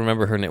don't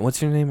remember her name.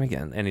 What's your name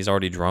again?" And he's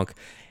already drunk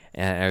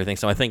and everything.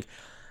 So I think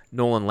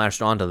Nolan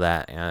latched onto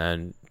that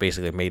and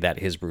basically made that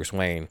his Bruce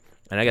Wayne.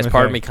 And I guess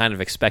part of me kind of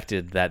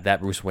expected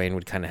that Bruce Wayne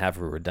would kind of have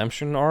a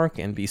redemption arc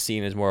and be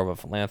seen as more of a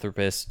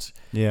philanthropist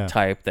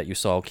type that you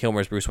saw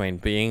Kilmer's Bruce Wayne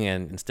being,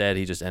 and instead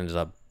he just ended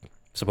up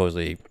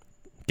supposedly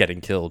getting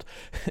killed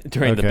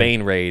during the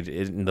Bane raid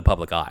in the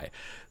public eye.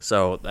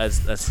 So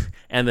that's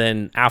and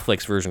then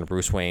Affleck's version of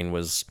Bruce Wayne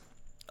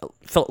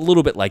felt a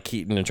little bit like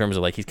Keaton in terms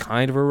of like he's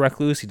kind of a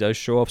recluse. He does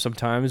show up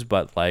sometimes,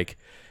 but like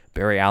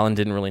Barry Allen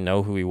didn't really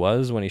know who he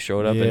was when he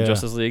showed up in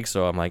Justice League.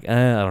 So I'm like,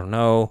 I don't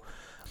know.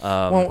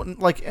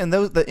 And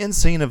the end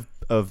scene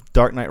of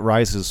Dark Knight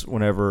Rises,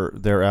 whenever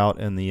they're out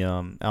in the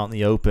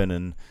open,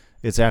 and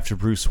it's after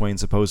Bruce Wayne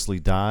supposedly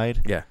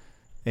died. Yeah.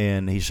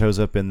 And he shows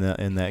up in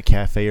that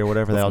cafe or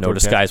whatever. With no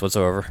disguise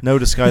whatsoever. No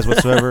disguise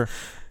whatsoever.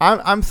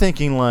 I'm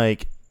thinking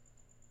like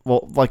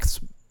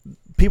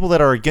people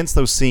that are against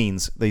those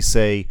scenes, they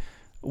say,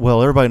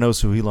 well, everybody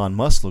knows who Elon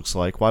Musk looks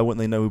like. Why wouldn't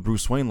they know who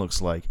Bruce Wayne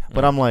looks like?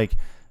 But I'm like,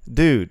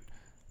 dude,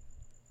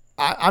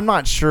 I'm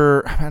not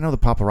sure. I know the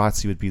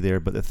paparazzi would be there,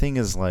 but the thing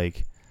is,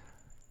 like,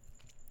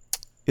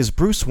 is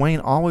Bruce Wayne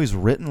always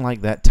written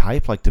like that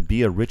type, like to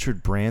be a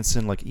Richard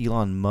Branson, like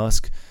Elon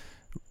Musk,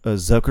 a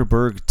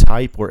Zuckerberg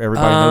type, where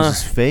everybody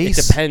knows his face?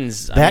 It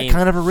depends. That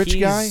kind of a rich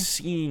guy? He's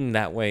seen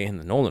that way in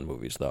the Nolan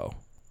movies, though.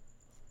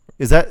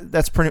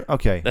 That's pretty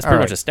okay? That's all pretty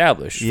right. much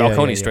established. Yeah,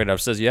 Falcone yeah, straight up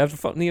says you have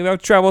to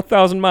travel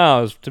 1,000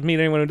 miles to meet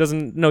anyone who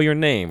doesn't know your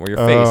name or your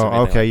face. Or Oh,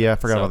 anything okay, like yeah, I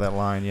that. forgot So, about that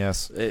line.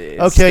 Yes.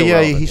 it's Okay, still yeah,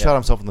 relevant, he shot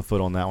himself in the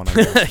foot on that one. I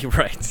guess. You're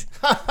right.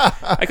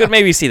 I could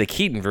maybe see the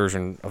Keaton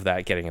version of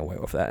that getting away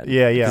with that.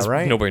 Yeah, 'Cause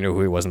right. Nobody knew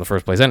who he was in the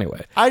first place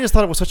anyway. I just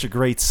thought it was such a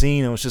great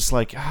scene. It was just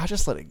like,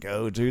 just let it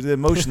go, dude. The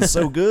emotion's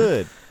so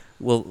good.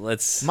 Well,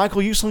 let's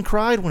Michael Uslan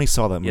cried when he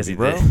saw that movie, Yes, he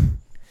bro. did.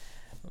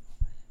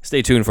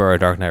 Stay tuned for our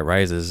Dark Knight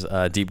Rises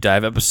deep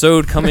dive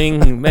episode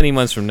coming many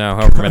months from now,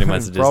 however many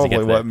months it is Probably to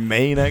get there.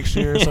 May next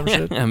year or some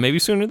shit. Yeah, maybe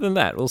sooner than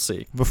that. We'll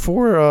see.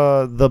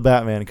 Before the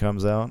Batman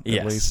comes out,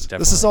 Yes, at least.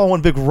 definitely. This is all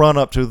one big run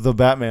up to the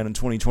Batman in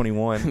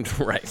 2021.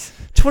 Right.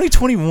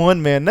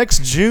 2021, man.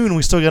 Next June,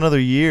 we still got another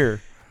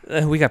year.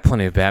 We got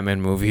plenty of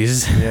Batman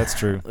movies. Yeah, that's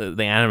true.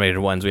 The animated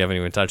ones we haven't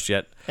even touched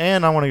yet.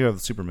 And I want to go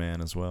with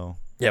Superman as well.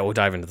 Yeah, we'll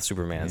dive into the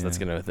Supermans. Yeah. That's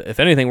gonna. If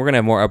anything, we're gonna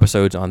have more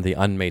episodes on the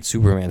unmade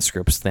Superman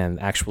scripts than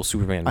actual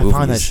Superman movies. I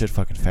find that shit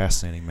fucking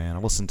fascinating, man. I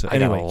listen to. I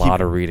Anyway, got a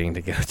lot of reading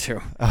to go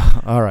to.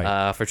 all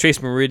right. For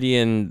Chase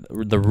Meridian,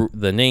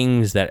 the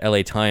names that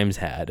LA Times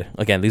had,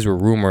 again, these were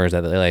rumors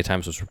that the LA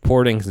Times was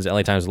reporting, since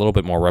LA Times is a little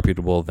bit more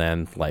reputable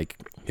than, like,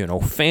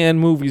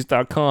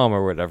 fanmovies.com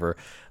or whatever.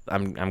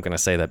 I'm going to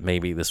say that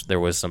maybe there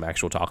was some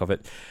actual talk of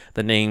it.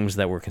 The names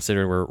that were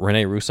considered were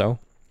Rene Russo,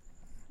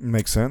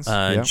 Makes sense.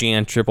 Yeah.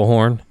 Jan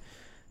Triplehorn,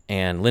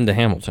 and Linda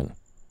Hamilton.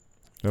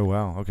 Oh,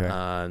 wow. Okay.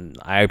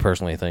 I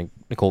personally think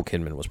Nicole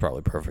Kidman was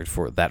probably perfect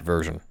for that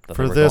version. That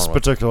For they were this going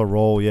with. particular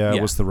role, Yeah.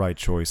 it was the right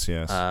choice,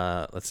 yes.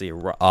 Let's see.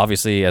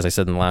 Obviously, as I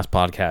said in the last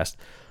podcast,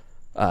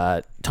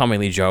 Tommy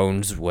Lee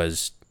Jones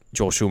was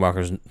Joel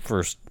Schumacher's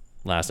first,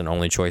 last, and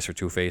only choice for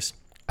Two-Face.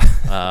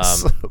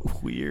 So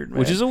weird, man.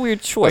 Which is a weird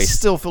I choice.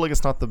 still feel like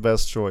it's not the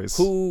best choice.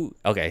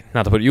 Okay,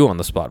 not to put you on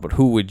the spot, but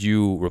who would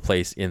you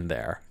replace in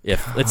there?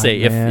 If let's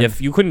say man. if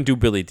you couldn't do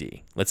Billy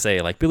D, let's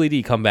say like Billy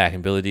D come back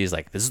and Billy D's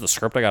like, this is the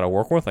script I got to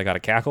work with. I got to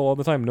cackle all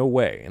the time. No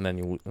way. And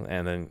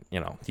then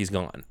he's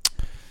gone.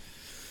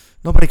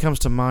 Nobody comes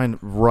to mind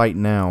right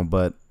now,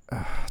 but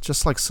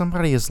just like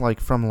somebody is like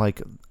from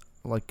like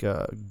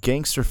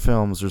gangster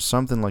films or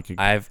something like.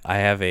 I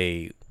have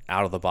a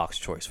out of the box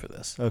choice for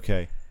this.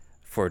 Okay.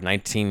 For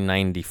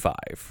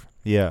 1995.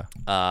 Yeah.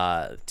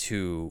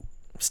 To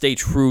stay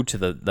true to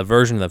the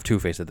version of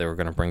Two-Face that they were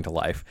going to bring to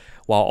life,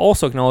 while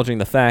also acknowledging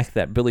the fact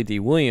that Billy D.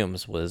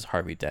 Williams was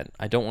Harvey Dent.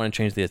 I don't want to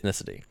change the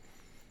ethnicity.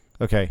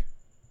 Okay.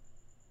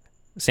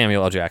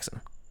 Samuel L. Jackson.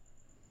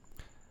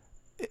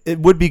 It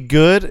would be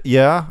good.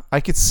 Yeah, I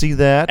could see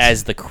that.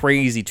 As the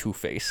crazy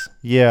Two-Face.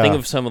 Yeah. Think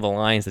of some of the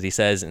lines that he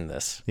says in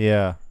this.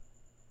 Yeah.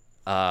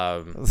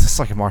 It's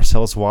like a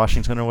Marcellus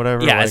Washington or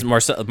whatever. Yeah, like,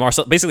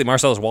 as basically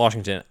Marcellus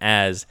Washington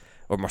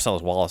or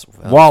Marcellus Wallace.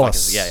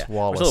 Wallace. Yeah.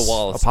 Wallace. Marcellus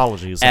Wallace.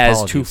 Apologies.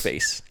 As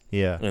Two-Face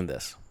Yeah. in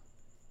this.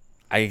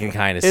 I can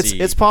kind of It's see.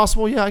 it's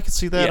possible. Yeah, I can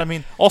see that. Yeah. I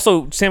mean,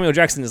 also Samuel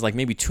Jackson is like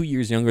maybe 2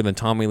 years younger than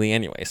Tommy Lee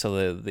anyway,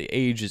 so the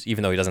age is,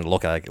 even though he doesn't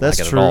look like That's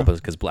it true. at all,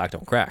 because black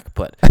don't crack,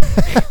 but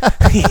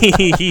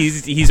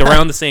he's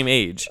around the same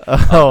age.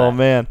 oh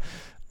man.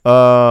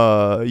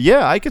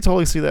 Yeah, I could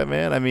totally see that,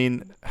 man. I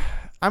mean,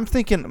 I'm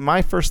thinking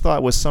my first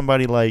thought was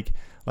somebody like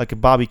a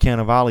Bobby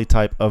Cannavale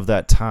type of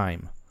that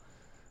time.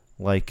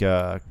 Like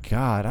God,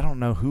 I don't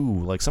know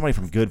who. Like somebody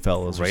from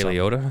Goodfellas or Ray something.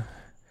 Liotta,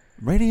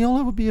 Ray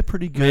Liotta would be a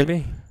pretty good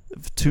maybe.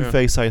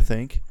 Two-Face, I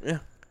think. Yeah.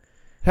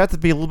 Have to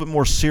be a little bit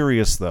more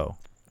serious though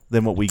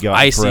than what we got.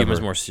 I in see him Forever.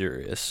 as more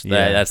serious.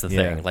 Yeah, That's the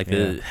yeah, thing. Like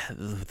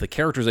the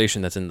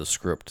characterization that's in the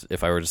script.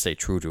 If I were to stay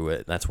true to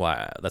it, that's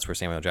where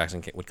Samuel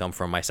Jackson would come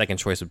from. My second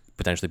choice would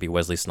potentially be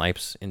Wesley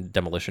Snipes in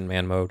Demolition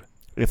Man mode.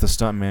 If the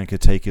stuntman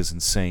could take his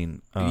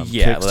insane Yeah,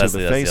 kicks well, that's to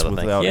the the face other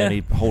thing. without Yeah.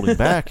 any holding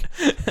back.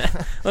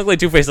 Luckily,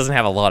 Two-Face doesn't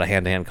have a lot of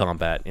hand-to-hand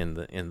combat in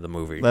the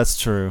movie. That's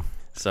true.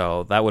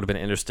 So that would have been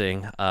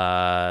interesting.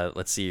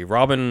 Let's see.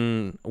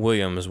 Robin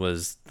Williams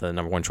was the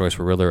number one choice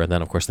for Riddler, and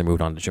then, of course, they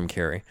moved on to Jim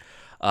Carrey.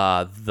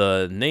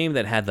 The name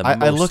that had the most...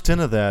 I looked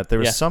into that. There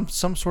was Yeah.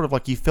 some sort of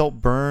like he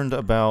felt burned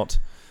about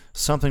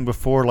something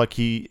before, like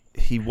he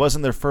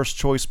wasn't their first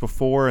choice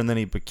before, and then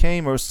he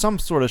became, or some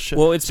sort of shit.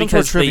 Well, it's some sort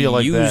of because they trivia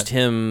like used that.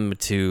 him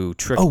to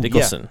trick Oh, yeah.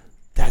 Nicholson.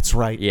 That's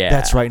right. Yeah.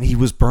 That's right. And he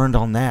was burned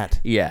on that.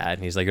 Yeah,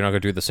 and he's like, "You're not gonna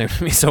do the same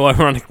to me." So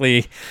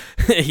ironically,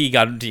 he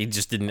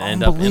just didn't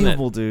end up in it.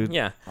 Unbelievable, dude.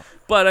 Yeah,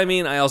 but I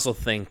mean, I also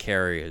think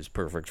Carrey is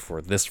perfect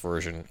for this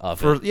version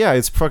of it. Yeah,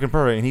 it's fucking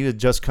perfect. And he had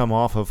just come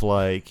off of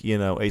like,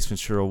 Ace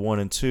Ventura 1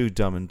 and 2,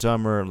 Dumb and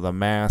Dumber, The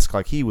Mask.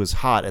 Like he was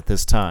hot at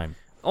this time.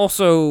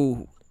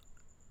 Also,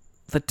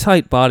 the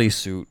tight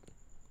bodysuit.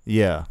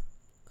 Yeah.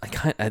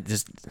 I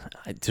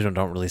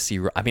don't really see.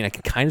 I mean, I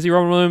can kind of see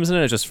Robin Williams in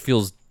it. It just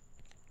feels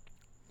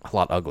a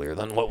lot uglier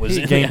than what was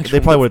in the actual They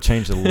probably would have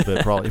changed it a little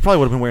bit. Probably, he probably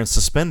would have been wearing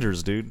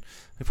suspenders, dude.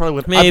 They probably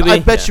would. Maybe, I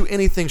bet yeah. you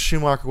anything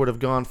Schumacher would have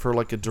gone for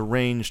like a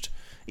deranged,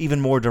 even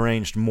more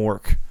deranged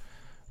Mork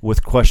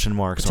with question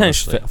marks on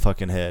his Potentially.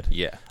 fucking head.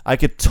 Yeah. I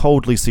could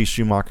totally see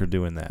Schumacher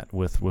doing that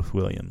with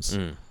Williams.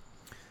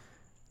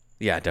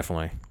 Yeah,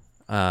 definitely.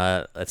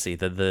 Let's see.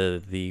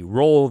 The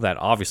role that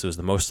obviously was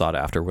the most sought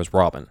after was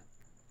Robin.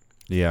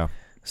 Yeah.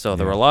 So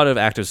there were a lot of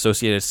actors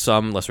associated,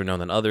 some lesser known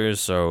than others.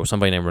 So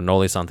somebody named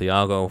Renoli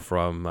Santiago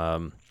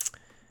from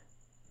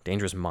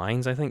Dangerous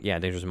Minds, I think. Yeah,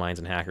 Dangerous Minds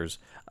and Hackers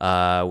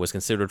was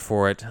considered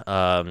for it.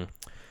 On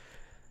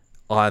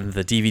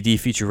the DVD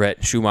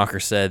featurette,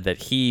 Schumacher said that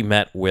he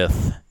met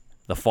with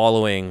the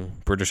following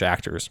British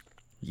actors: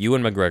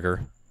 Ewan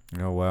McGregor,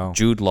 Oh, wow.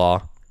 Jude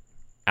Law,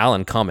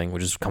 Alan Cumming,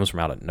 which comes from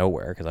out of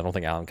nowhere, because I don't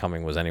think Alan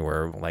Cumming was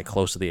anywhere like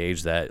close to the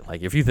age that,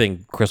 like, if you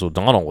think Chris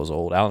O'Donnell was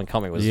old, Alan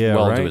Cumming was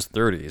well into his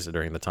 30s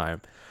during the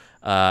time.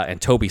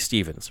 And Toby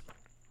Stevens,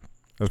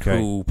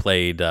 who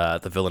played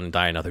the villain in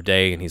Die Another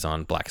Day, and he's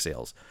on Black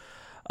Sails.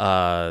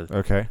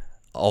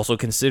 Also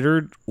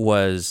considered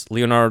was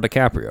Leonardo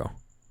DiCaprio.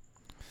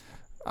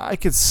 I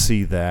could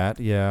see that,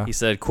 yeah. He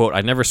said, quote,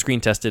 "I never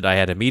screen tested. I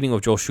had a meeting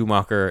with Joel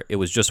Schumacher. It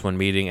was just one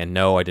meeting, and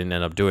no, I didn't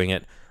end up doing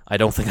it. I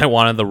don't think I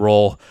wanted the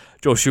role.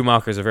 Joel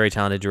Schumacher is a very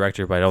talented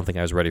director, but I don't think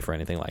I was ready for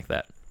anything like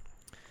that."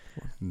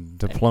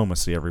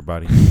 Diplomacy,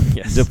 everybody.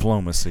 Yes.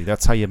 Diplomacy.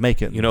 That's how you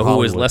make it. You know who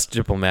was less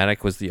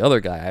diplomatic was the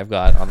other guy I've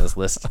got on this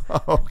list.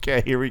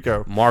 Okay, here we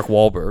go. Mark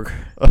Wahlberg.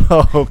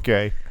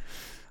 Okay.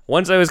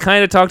 Once I was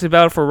kind of talked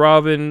about for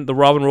the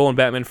Robin role in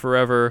Batman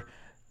Forever,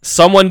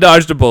 someone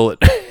dodged a bullet.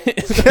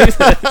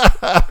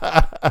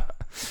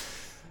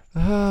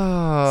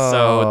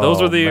 So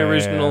those were the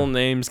original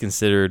names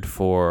considered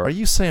for... Are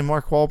you saying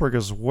Mark Wahlberg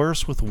is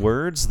worse with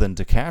words than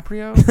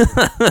DiCaprio?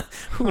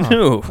 Who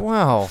knew?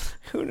 Wow.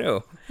 Who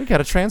knew? We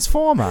got a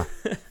Transformer.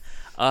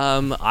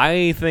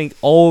 I think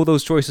all of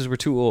those choices were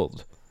too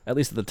old, at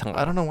least at the time.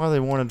 I don't know why they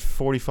wanted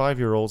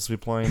 45-year-olds to be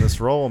playing this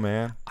role,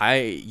 man.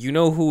 You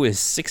know who was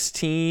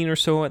 16 or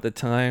so at the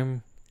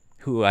time?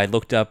 Who I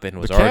looked up and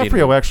was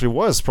DiCaprio actually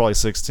was probably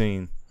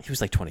 16. He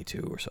was like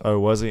 22 or so. Oh,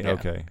 was he? Yeah.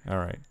 Okay, all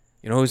right.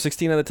 You know who was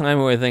 16 at the time?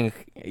 Who I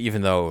think,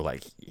 even though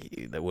like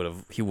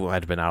he would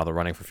have been out of the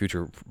running for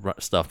future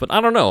stuff, but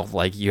I don't know.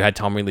 Like you had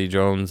Tommy Lee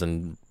Jones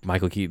and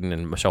Michael Keaton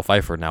and Michelle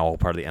Pfeiffer now all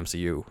part of the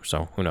MCU,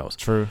 so who knows?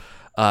 True.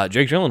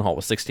 Jake Gyllenhaal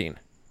was 16.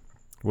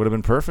 Would have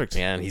been perfect.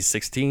 Yeah, and he's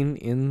 16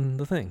 in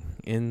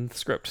the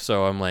script.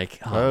 So I'm like,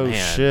 oh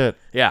man. Shit.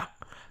 Yeah.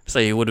 So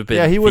he would have been.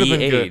 Yeah, he would have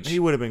been age. good. He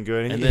would have been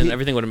good, and then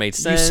everything would have made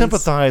sense. You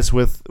sympathize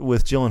with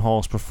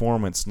Gyllenhaal's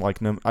performance,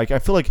 like I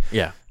feel like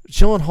yeah.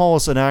 Gyllenhaal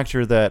is an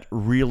actor that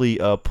really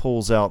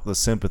pulls out the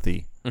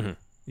sympathy,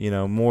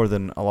 more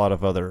than a lot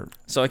of other.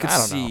 So I could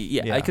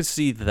I could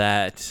see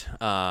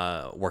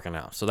that working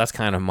out. So that's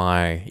kind of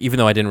even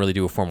though I didn't really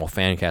do a formal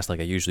fan cast like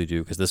I usually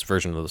do, because this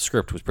version of the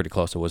script was pretty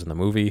close to what was in the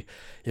movie.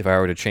 If I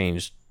were to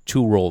change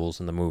two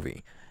roles in the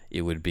movie,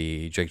 it would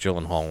be Jake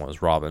Gyllenhaal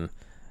as Robin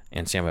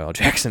and Samuel L.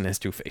 Jackson as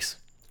Two-Face.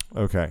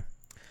 Okay.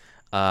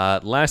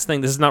 Last thing,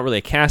 this is not really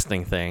a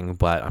casting thing,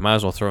 but I might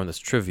as well throw in this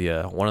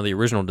trivia. One of the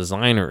original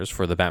designers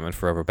for the Batman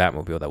Forever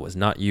Batmobile that was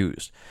not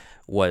used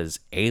was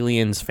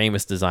Alien's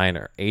famous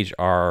designer,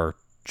 H.R.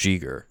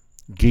 Giger,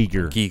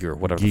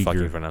 whatever the fuck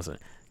you pronounce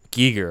it.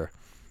 Giger.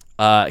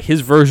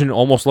 His version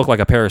almost looked like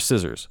a pair of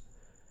scissors.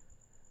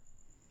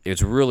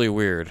 It's really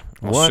weird.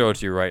 I'll show it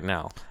to you right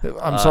now.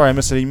 I'm sorry, I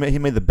missed it. He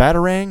made the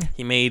Batarang?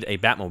 He made a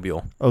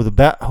Batmobile. The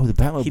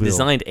Batmobile. He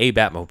designed a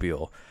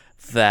Batmobile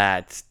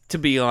that, to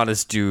be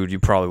honest, dude, you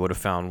probably would have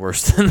found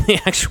worse than the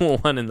actual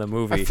one in the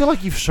movie. I feel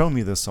like you've shown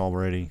me this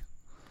already.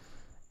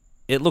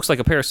 It looks like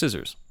a pair of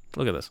scissors.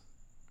 Look at this.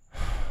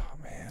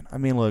 Man, I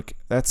mean, look,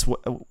 that's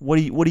what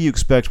do you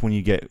expect when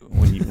you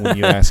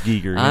ask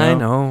Giger? You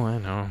know? I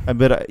know. I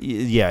bet.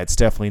 Yeah, it's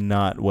definitely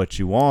not what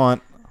you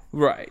want.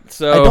 Right.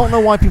 So I don't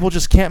know why people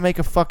just can't make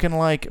a fucking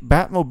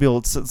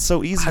Batmobile. It's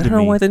so easy to me. I don't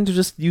know why they didn't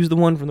just use the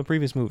one from the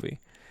previous movie.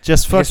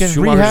 Just fucking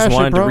rehash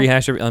it, bro. To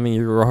rehash it. I mean,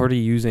 you're already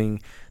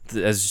using,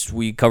 as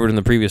we covered in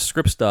the previous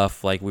script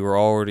stuff, like there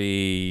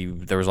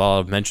was a lot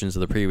of mentions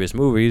of the previous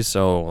movies,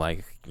 so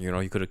like,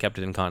 you could have kept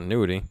it in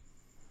continuity.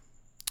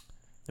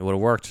 It would have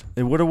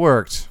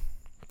worked.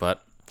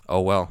 But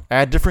oh well.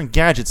 Add different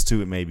gadgets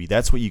to it, maybe.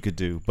 That's what you could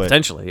do. But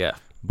potentially, yeah.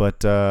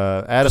 But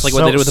add just a like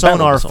what they did with the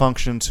sonar Batmobile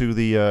function to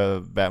the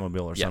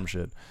Batmobile or some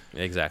shit.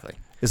 Exactly.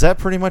 Is that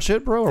pretty much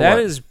it, bro? That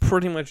is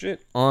pretty much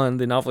it on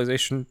the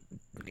novelization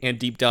and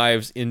deep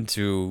dives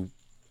into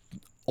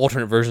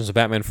alternate versions of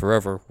Batman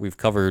Forever. We've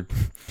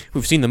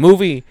seen the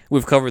movie,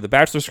 we've covered the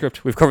Bachelor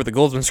script, we've covered the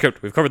Goldsman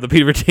script, we've covered the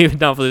Peter David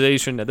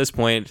novelization. At this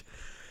point,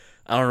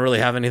 I don't really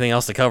have anything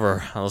else to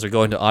cover unless we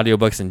go into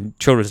audiobooks and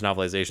children's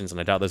novelizations, and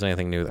I doubt there's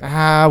anything new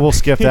there. We'll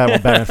skip that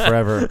one, Batman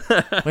Forever.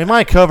 We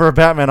might cover a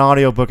Batman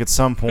audiobook at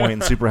some point in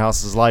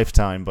Superhouse's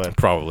lifetime, but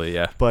probably,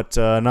 yeah. But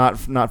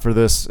not for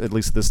this, at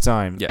least this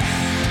time. Yeah.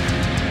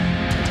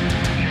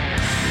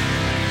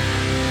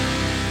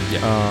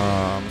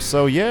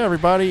 So yeah,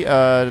 everybody,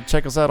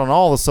 check us out on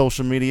all the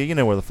social media. You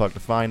know where the fuck to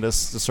find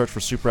us. Just search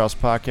for Superhouse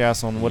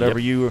Podcast on whatever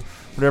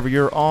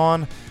you're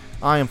on.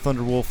 I am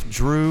Thunderwolf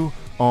Drew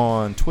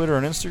on Twitter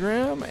and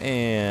Instagram,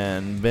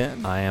 and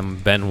Ben. I am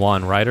Ben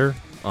Juan Ryder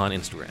on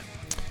Instagram.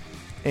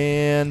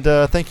 And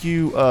thank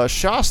you,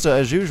 Shasta,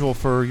 as usual,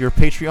 for your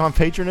Patreon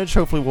patronage.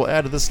 Hopefully we'll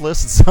add to this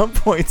list at some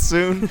point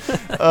soon.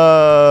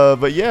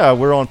 But yeah,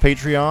 we're on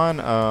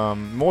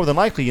Patreon. More than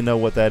likely you know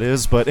what that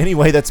is. But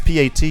anyway, that's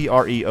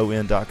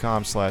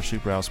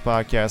patreon.com/Superhouse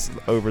Podcast.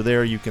 Over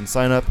there you can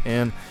sign up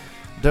and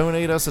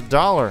donate us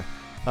 $1.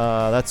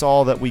 That's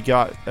all that we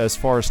got as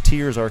far as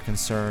tiers are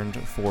concerned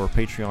for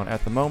Patreon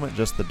at the moment,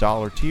 just the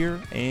 $1 tier.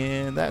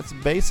 And that's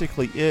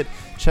basically it.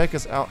 Check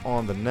us out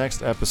on the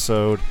next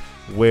episode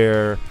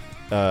where,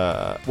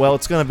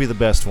 it's going to be the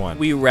best one.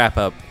 We wrap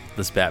up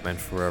this Batman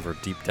Forever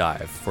deep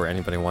dive for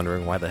anybody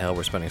wondering why the hell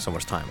we're spending so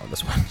much time on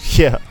this one.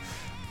 Yeah.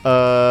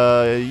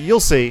 You'll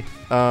see.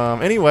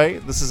 Anyway,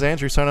 this is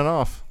Andrew signing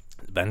off.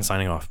 Ben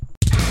signing off.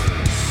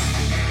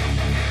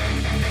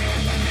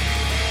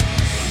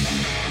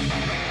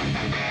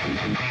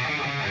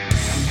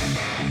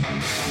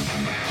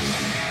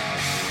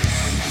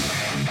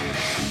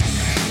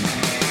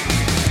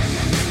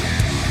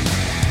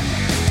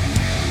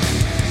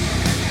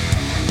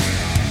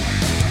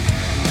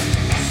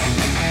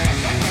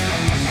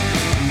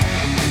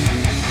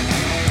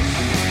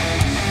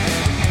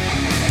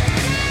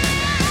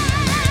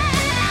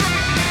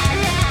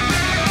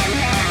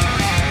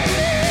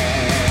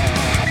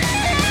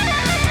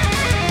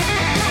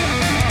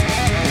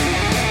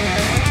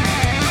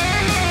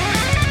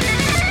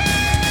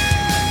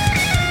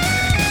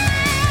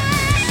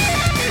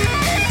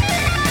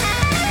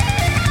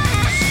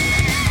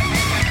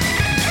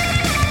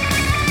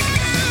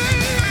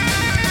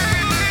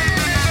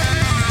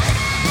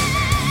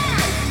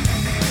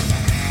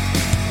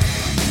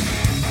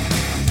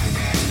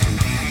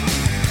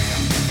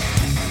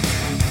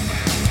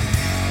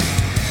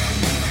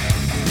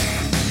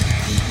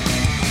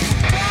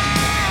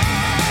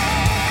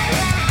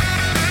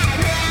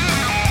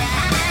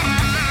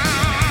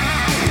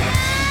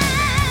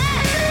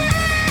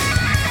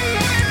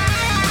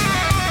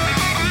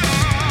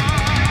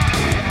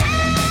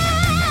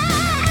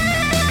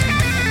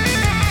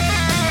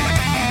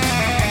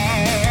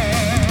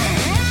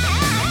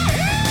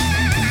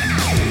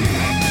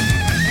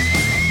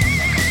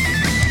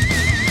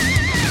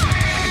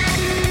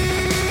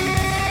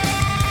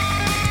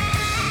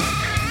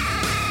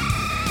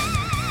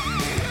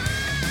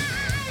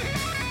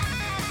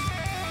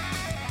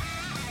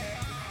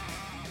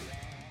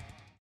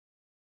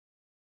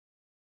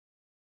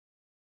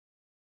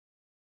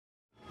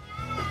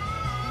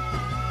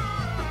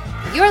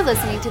 You're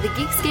listening to the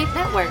Geekscape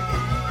Network.